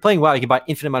 Like if you're playing WoW, you can buy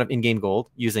infinite amount of in-game gold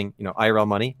using IRL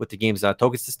money with the game's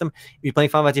token system. If you're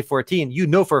playing Final Fantasy 14, you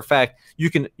know for a fact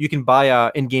you can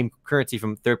buy in-game currency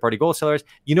from third-party gold sellers.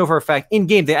 You know for a fact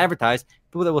in-game they advertise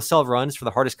people that will sell runs for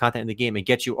the hardest content in the game and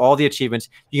get you all the achievements.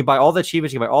 You can buy all the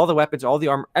achievements, you can buy all the weapons, all the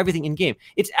armor, everything in-game.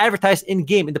 It's advertised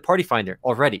in-game in the party finder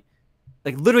already.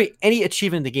 Like literally any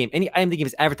achievement in the game, any item in the game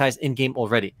is advertised in-game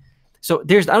already. So I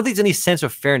don't think there's any sense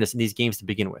of fairness in these games to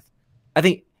begin with. I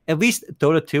think at least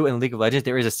Dota 2 and League of Legends,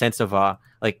 there is a sense of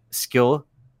like skill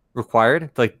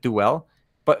required to like do well.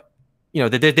 But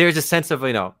there's a sense of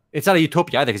it's not a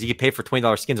utopia either, because you can pay for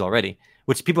 $20 skins already,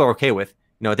 which people are okay with.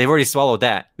 They've already swallowed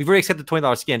that. We've already accepted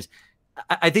 $20 skins.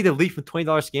 I think the leap from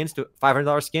 $20 skins to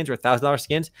 $500 skins or $1,000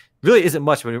 skins really isn't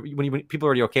much when people are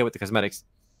already okay with the cosmetics.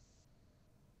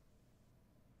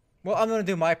 Well, I'm going to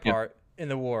do my part in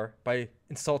the war by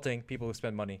insulting people who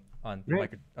spend money on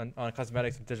on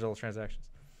cosmetics and digital transactions.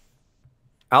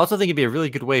 I also think it'd be a really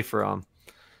good way for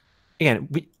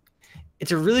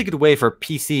it's a really good way for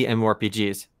PC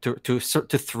MMORPGs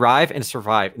to thrive and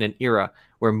survive in an era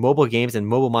where mobile games and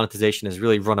mobile monetization has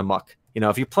really run amok.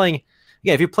 If you're playing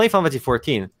Final Fantasy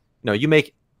 14,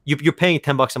 you're paying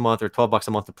 $10 a month or $12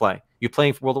 a month to play. You're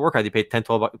playing World of Warcraft, you pay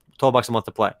 $12 a month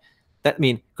to play.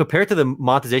 Compared to the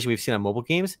monetization we've seen on mobile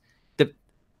games,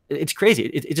 it's crazy.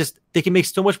 It just, they can make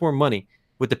so much more money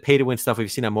with the pay to win stuff we've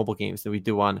seen on mobile games than we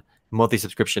do on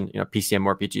multi-subscription, PC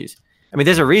MMORPGs.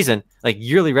 There's a reason like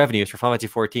yearly revenues for Final Fantasy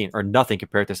 14 are nothing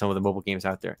compared to some of the mobile games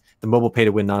out there. The mobile pay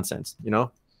to win nonsense,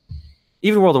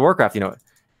 Even World of Warcraft,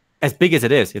 as big as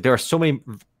it is, there are so many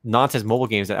nonsense mobile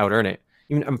games that out earn it.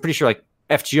 Even I'm pretty sure like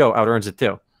FGO out earns it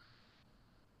too.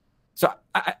 So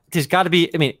there's got to be.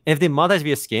 If they monetize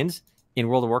via skins in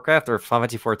World of Warcraft or Final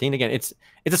Fantasy 14, again, it's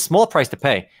a small price to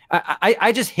pay.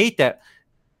 I just hate that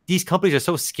these companies are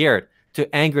so scared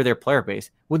to anger their player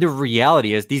base when the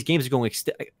reality is these games are going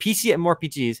extinct. PC and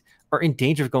MMORPGs are in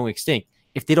danger of going extinct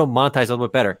if they don't monetize a little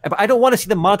bit better. But I don't want to see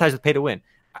them monetize with pay to win.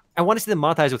 I want to see them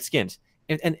monetize with skins.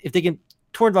 And if they can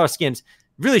 $200 skins,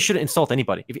 really shouldn't insult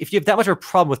anybody. If you have that much of a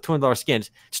problem with $200 skins,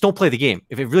 just don't play the game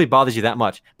if it really bothers you that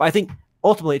much. But I think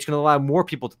ultimately it's going to allow more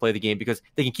people to play the game because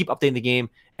they can keep updating the game,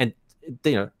 and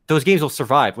those games will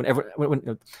survive when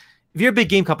if you're a big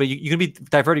game company, you're going to be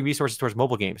diverting resources towards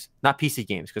mobile games, not PC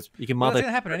games, because you can monetize. That's going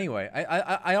to happen anyway.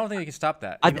 I don't think you can stop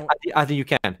that. I think you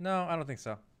can. No, I don't think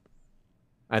so.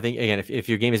 I think, again, if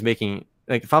your game is making,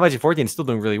 like Final Fantasy 14 is still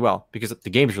doing really well because the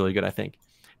game is really good, I think.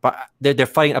 But they're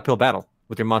fighting an uphill battle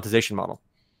with their monetization model.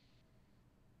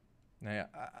 Yeah,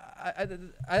 I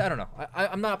don't know.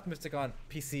 I'm not optimistic on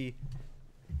PC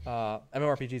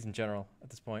MMORPGs in general at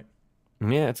this point.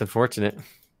 Yeah, it's unfortunate.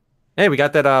 Hey, we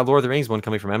got that Lord of the Rings one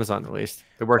coming from Amazon at least.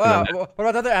 They're working on that. What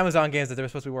about the other Amazon games that they were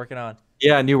supposed to be working on?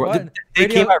 Yeah, New World. They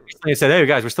came out recently and said, "Hey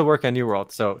guys, we're still working on New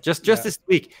World." So just this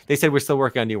week, they said we're still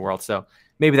working on New World. So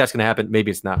maybe that's going to happen.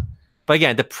 Maybe it's not. But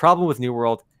again, the problem with New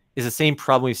World is the same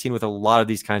problem we've seen with a lot of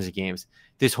these kinds of games.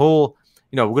 This whole,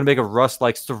 we're going to make a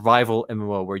Rust-like survival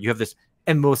MMO where you have this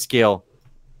MMO scale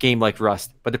game like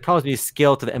Rust. But the problem is when you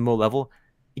scale to the MMO level,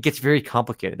 it gets very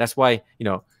complicated. That's why,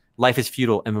 Life is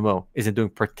Feudal MMO isn't doing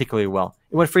particularly well.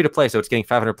 It went free to play, so it's getting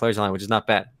 500 players online, which is not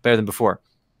bad, better than before.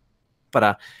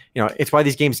 But it's why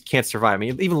these games can't survive.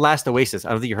 Even Last Oasis,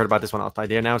 I don't think you heard about this one outside.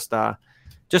 They announced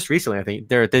just recently, I think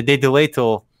they delayed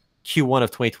till Q1 of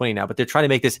 2020 now, but they're trying to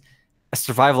make this a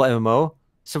survival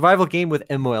game with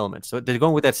MMO elements. So they're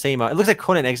going with that same. It looks like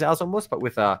Conan Exiles almost, but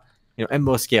with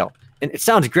MMO scale. And it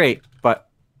sounds great, but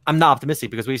I'm not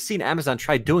optimistic because we've seen Amazon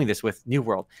try doing this with New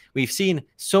World. We've seen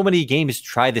so many games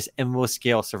try this MMO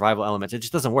scale survival elements. It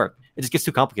just doesn't work. It just gets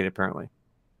too complicated, apparently.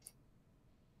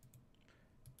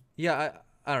 Yeah,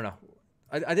 I don't know.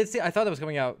 I did see. I thought that was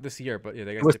coming out this year, but yeah,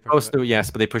 they it was supposed to. Yes,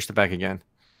 but they pushed it back again.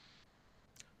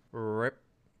 Rip.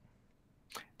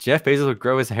 Jeff Bezos will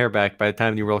grow his hair back by the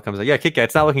time New World comes out. Yeah, KitKat,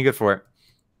 it's not looking good for it.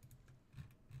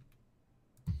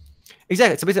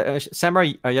 Exactly. So basically,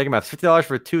 Samurai Yagamath, $50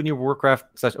 for 2 new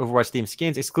Warcraft/Overwatch themed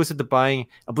skins, exclusive to buying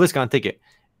a BlizzCon ticket.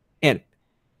 And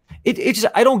it just,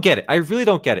 I don't get it. I really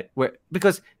don't get it.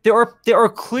 Because there are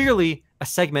clearly a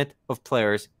segment of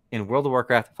players in World of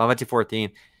Warcraft, Final Fantasy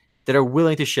 14, that are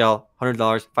willing to shell $100,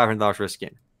 $500 for a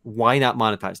skin. Why not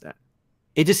monetize that?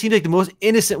 It just seems like the most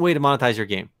innocent way to monetize your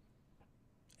game.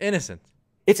 Innocent.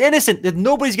 It's innocent.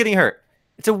 Nobody's getting hurt.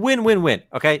 It's a win-win-win.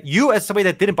 Okay, you as somebody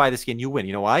that didn't buy the skin, you win.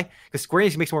 You know why? Because Square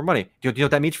Enix makes more money. Do you know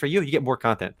what that means for you? You get more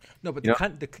content. No, but You know?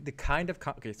 the kind of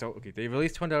okay, so okay, they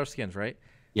released $20 skins, right?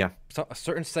 Yeah. So a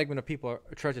certain segment of people are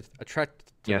attracted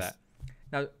to Yes. that.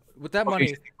 Now, with that Okay, money,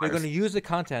 so they're players. going to use the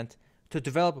content to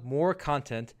develop more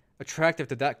content attractive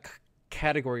to that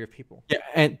category of people. Yeah,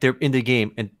 and they're in the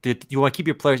game, and you want to keep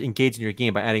your players engaged in your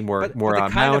game by adding more But the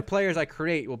kind mount. of players I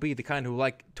create will be the kind who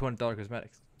like $200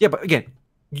 cosmetics. Yeah, but again,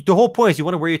 the whole point is you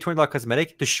want to wear your $20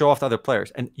 cosmetic to show off to other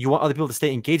players, and you want other people to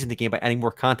stay engaged in the game by adding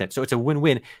more content. So it's a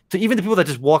win-win. So even the people that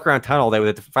just walk around town all day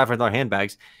with the $500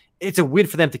 handbags, it's a win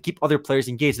for them to keep other players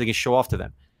engaged. So they can show off to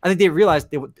them. I think they realize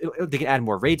they can add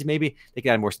more raids, maybe they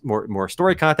can add more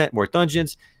story content, more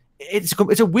dungeons. It's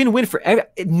a win-win for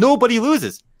nobody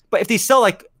loses. But if they sell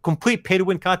like complete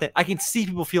pay-to-win content, I can see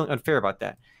people feeling unfair about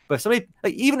that. But if somebody,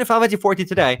 like, even if Final Fantasy 14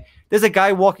 today, there's a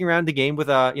guy walking around the game with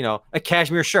a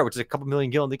cashmere shirt, which is a couple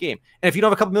million gil in the game. And if you don't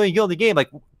have a couple million gil in the game,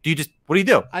 like, what do you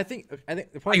do? I think the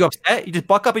Are point you upset? You just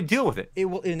buck up and deal with it. it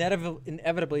will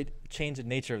inevitably change the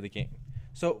nature of the game.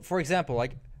 So, for example,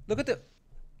 like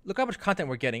look how much content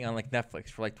we're getting on like Netflix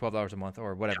for like $12 a month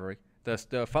or whatever. The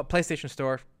PlayStation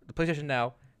Store, the PlayStation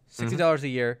Now, $60 a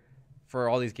year for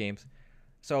all these games.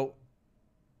 So,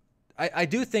 I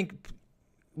do think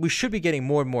we should be getting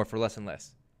more and more for less and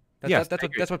less. Yes,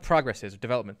 That's what progress is,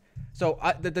 development. So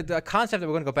the concept that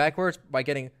we're going to go backwards by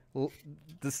getting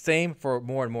the same for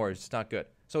more and more is just not good.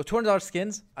 So $200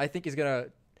 skins, I think, is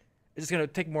just gonna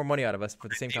take more money out of us for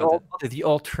the same content. The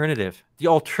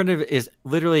alternative is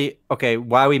literally, okay,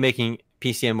 why are we making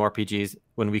PC MMORPGs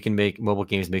when we can make mobile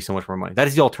games make so much more money? That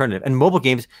is the alternative. And mobile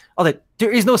games,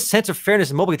 there is no sense of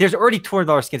fairness in mobile games. There's already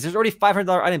 $200 skins. There's already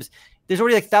 $500 items. There's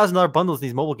already like $1,000 bundles in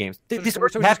these mobile games. So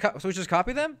we just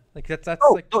copy them? Like that's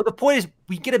no, the point is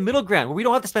we get a middle ground where we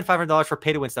don't have to spend $500 for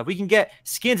pay to win stuff. We can get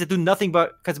skins that do nothing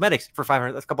but cosmetics for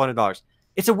 $500, that's a couple $100.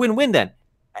 It's a win-win then.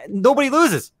 Nobody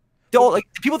loses. The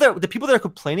people that are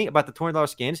complaining about the $200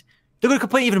 skins, they're going to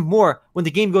complain even more when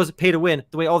the game goes pay to win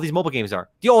the way all these mobile games are.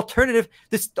 The alternative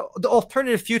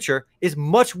future is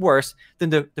much worse than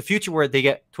the future where they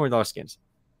get $200 skins.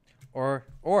 Or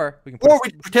we can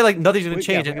pretend like nothing's going to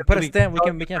change. We can put a stand. We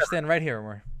can have a stand right here.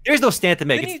 Or there's no stand to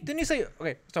make. Didn't you say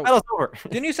okay? So over.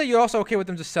 Didn't you say you're also okay with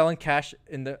them just selling cash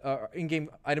in the in-game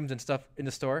items and stuff in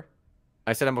the store?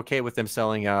 I said I'm okay with them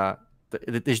selling.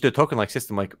 They should do a token-like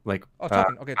system, like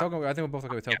token. Okay, token. I think we're both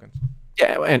okay with tokens.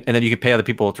 Yeah, and then you can pay other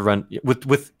people to run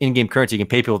with in-game currency. You can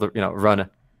pay people to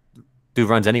do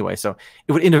runs anyway. So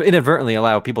it would inadvertently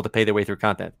allow people to pay their way through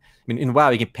content. I mean, in WoW,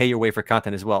 you can pay your way for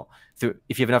content as well.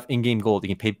 If you have enough in-game gold,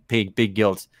 you can pay big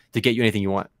guilds to get you anything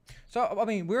you want. So I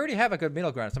mean, we already have a good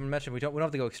middle ground. Someone mentioned we don't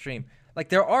have to go extreme. Like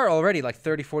there are already like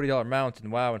 $30, $40 mounts in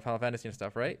WoW and Final Fantasy and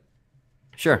stuff, right?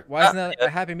 Sure. Why isn't that a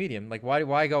happy medium? Like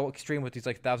why go extreme with these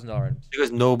like $1,000 items?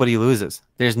 Because nobody loses.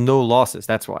 There's no losses.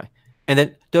 That's why. And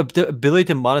then the ability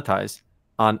to monetize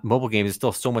on mobile games is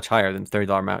still so much higher than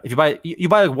 $30 amount. If you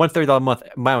buy like one $30 month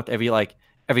amount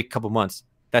every couple months,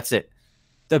 that's it.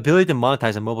 The ability to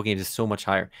monetize on mobile games is so much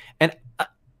higher. And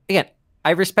again,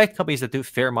 I respect companies that do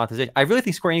fair monetization. I really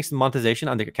think Square Enix's monetization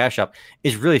on their cash shop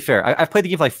is really fair. I've played the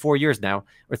game for like 4 years now,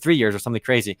 or 3 years, or something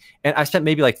crazy, and I spent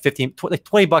maybe like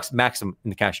 $20 maximum in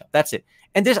the cash shop. That's it.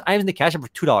 And there's items in the cash shop for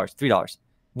 $2, $3,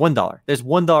 $1. There's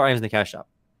 $1 items in the cash shop.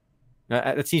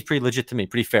 That seems pretty legit to me,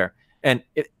 pretty fair. And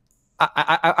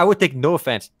I would take no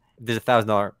offense if there's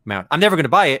 $1,000 amount. I'm never going to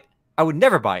buy it. I would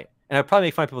never buy it, and I'd probably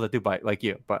make fun of people that do buy it, like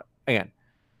you. But again,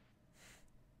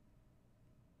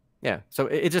 yeah. So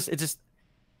it just.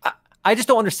 I just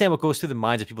don't understand what goes through the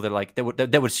minds of people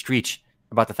that would screech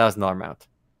about the $1,000 amount.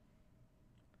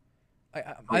 I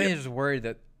think they're just worried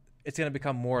that it's going to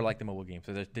become more like the mobile game,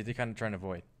 so they're kind of trying to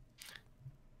avoid.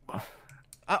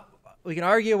 We can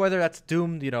argue whether that's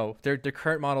doomed. Their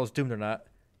current model is doomed or not.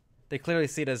 They clearly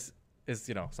see it as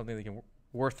something they can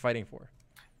worth fighting for.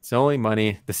 It's only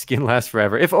money. The skin lasts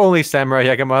forever. If only Samurai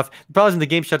Yagamoth. The problem is when the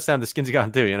game shuts down, the skin's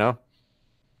gone too. There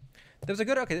was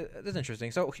that's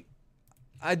interesting. So.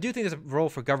 I do think there's a role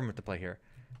for government to play here.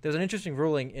 There's an interesting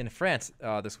ruling in France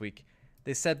this week.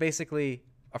 They said basically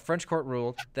a French court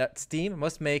ruled that Steam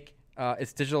must make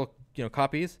its digital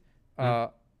copies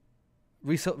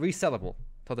resellable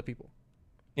to other people.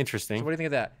 Interesting. So what do you think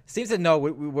of that? Steam said no.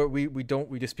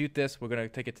 We dispute this. We're going to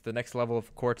take it to the next level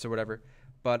of courts or whatever.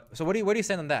 But so what do you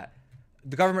say on that?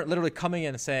 The government literally coming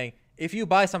in and saying if you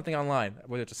buy something online,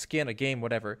 whether it's a skin, a game,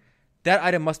 whatever, that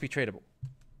item must be tradable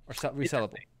or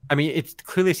resellable. I mean, it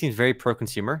clearly seems very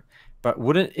pro-consumer, but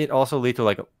wouldn't it also lead to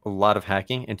like a lot of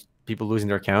hacking and people losing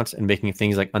their accounts and making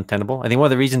things like untenable? I think one of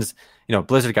the reasons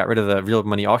Blizzard got rid of the real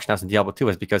money auction house in Diablo 2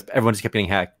 is because everyone just kept getting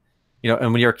hacked.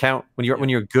 And when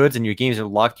your goods and your games are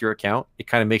locked to your account, it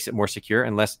kind of makes it more secure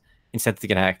and less incentive to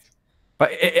get hacked.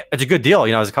 But it's a good deal.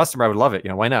 As a customer, I would love it.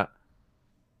 Why not?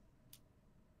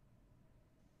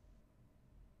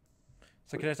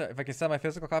 So if I can sell my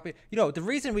physical copy, the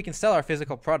reason we can sell our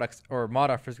physical products or mod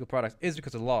our physical products is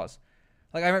because of laws.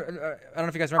 Like I don't know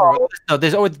if you guys remember. No,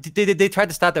 there's always they tried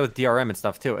to stop that with DRM and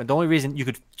stuff too. And the only reason you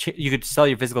could sell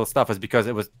your physical stuff is because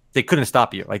they couldn't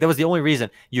stop you. Like that was the only reason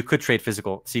you could trade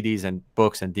physical CDs and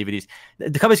books and DVDs.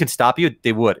 The companies could stop you,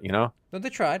 they would. No, they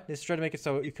tried. They tried to make it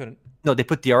so you couldn't. No, they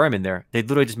put DRM in there. They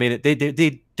literally just made it.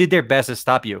 They did their best to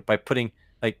stop you by putting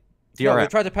like DRM. No, they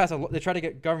tried to pass they tried to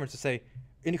get governments to say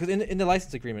because in the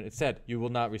license agreement it said you will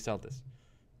not resell this.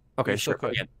 Okay, sure.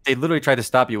 Yeah, they literally tried to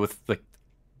stop you with like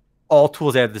all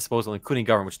tools at their disposal, including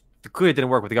government, which clearly didn't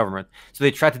work with the government. So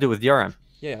they tried to do it with DRM.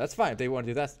 Yeah, that's fine. They want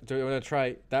to do that. They want to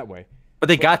try that way. But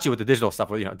they got you with the digital stuff.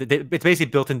 It's basically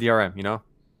built in DRM.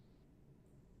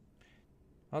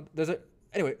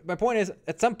 Anyway, my point is,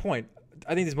 at some point,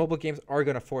 I think these mobile games are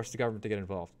going to force the government to get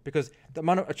involved because the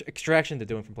amount of extraction they're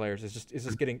doing from players is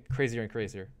just getting crazier and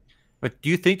crazier. But do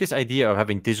you think this idea of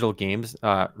having digital games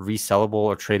resellable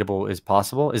or tradable is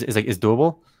possible? Is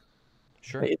doable?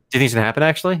 Sure. Do you think it's gonna happen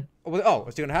actually? Oh,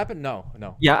 is it gonna happen? No.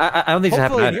 Yeah, I don't think it's gonna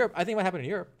happen. In Europe, I think it might happen in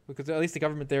Europe because at least the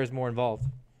government there is more involved.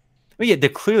 But yeah, they're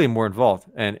clearly more involved,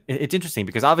 and it's interesting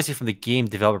because obviously from the game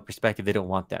developer perspective, they don't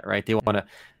want that, right?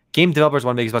 Game developers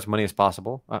want to make as much money as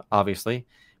possible, obviously.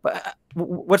 But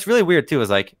what's really weird too is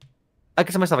like, I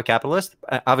consider myself a capitalist.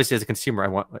 Obviously, as a consumer, I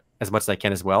want as much as I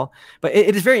can as well. But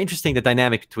it is very interesting the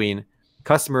dynamic between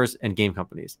customers and game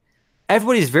companies.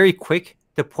 Everybody's very quick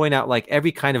to point out like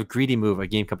every kind of greedy move a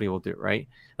game company will do, right?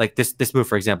 Like this move,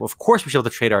 for example. Of course, we should be able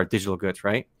to trade our digital goods,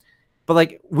 right? But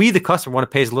like we, the customer, want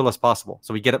to pay as little as possible.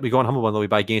 So we go on Humble Bundle, we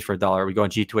buy games for $1. We go on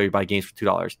G2A, we buy games for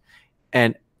 $2.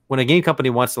 And when a game company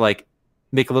wants to like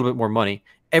make a little bit more money,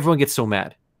 everyone gets so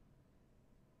mad.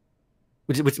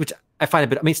 Which I find a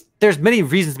bit. I mean, there's many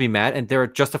reasons to be mad, and there are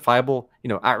justifiable,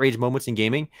 outrage moments in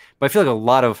gaming. But I feel like a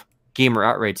lot of gamer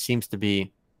outrage seems to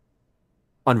be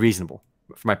unreasonable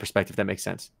from my perspective. If that makes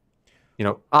sense.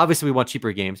 Obviously we want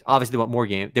cheaper games. Obviously they want more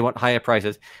games. They want higher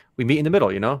prices. We meet in the middle.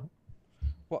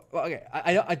 Well, okay.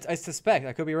 I suspect,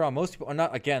 I could be wrong, most people are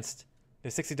not against the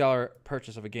 $60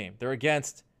 purchase of a game. They're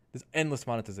against this endless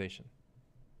monetization.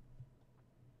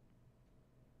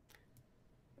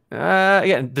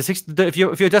 Again, if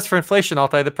you adjust for inflation, I'll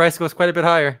tell you the price goes quite a bit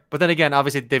higher. But then again,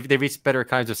 obviously they reached better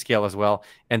kinds of scale as well,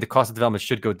 and the cost of development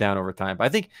should go down over time. But I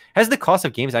think, has the cost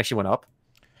of games actually went up?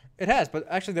 It has, but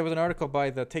actually there was an article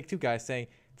by the Take-Two guys saying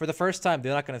for the first time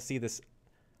they're not going to see this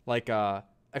like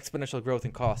exponential growth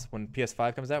in cost when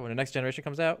PS5 comes out, when the next generation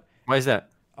comes out. Why is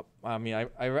that? I mean,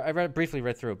 I briefly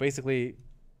read through it. Basically,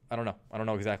 I don't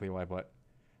know exactly why, but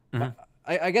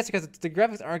I guess because the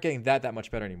graphics aren't getting that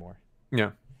much better anymore.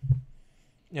 Yeah.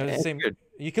 It's the same. Weird.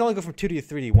 You can only go from 2D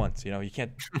to 3D once. You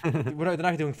can't. They're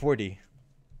not doing 4D.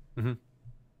 Mm-hmm.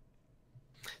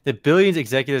 The billions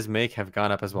executives make have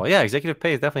gone up as well. Yeah, executive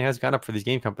pay definitely has gone up for these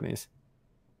game companies.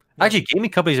 Yeah. Actually,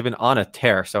 gaming companies have been on a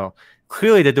tear. So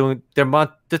clearly they're doing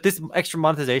this extra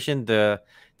monetization, the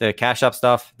cash up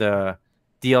stuff, the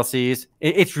DLCs.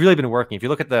 It's really been working. If you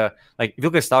look at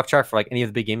a stock chart for like any of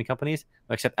the big gaming companies,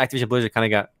 except Activision Blizzard kind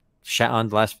of got shat on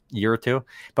the last year or two,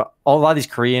 but a lot of these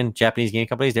Korean, Japanese game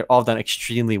companies, they're all done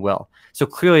extremely well. So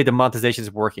clearly the monetization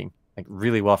is working like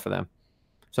really well for them.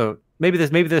 So maybe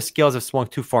the scales have swung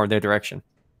too far in their direction.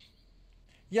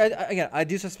 Yeah, again, I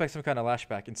do suspect some kind of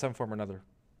lashback in some form or another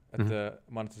at the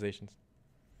monetizations.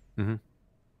 Mm-hmm.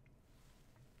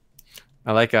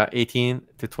 I like 18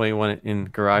 to 21 in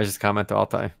Garage's comment to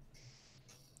Altai.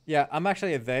 Yeah, I'm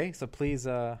actually a they, so please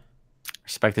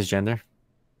respect his gender.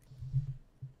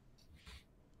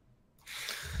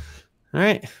 All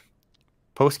right.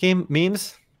 Post-game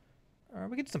memes?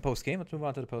 We can do some post-game. Let's move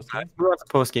on to the post-game. Let's move on to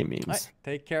post-game memes. All right,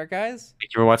 take care, guys.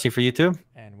 Thank you for watching for YouTube.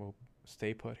 And we'll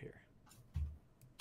stay put here.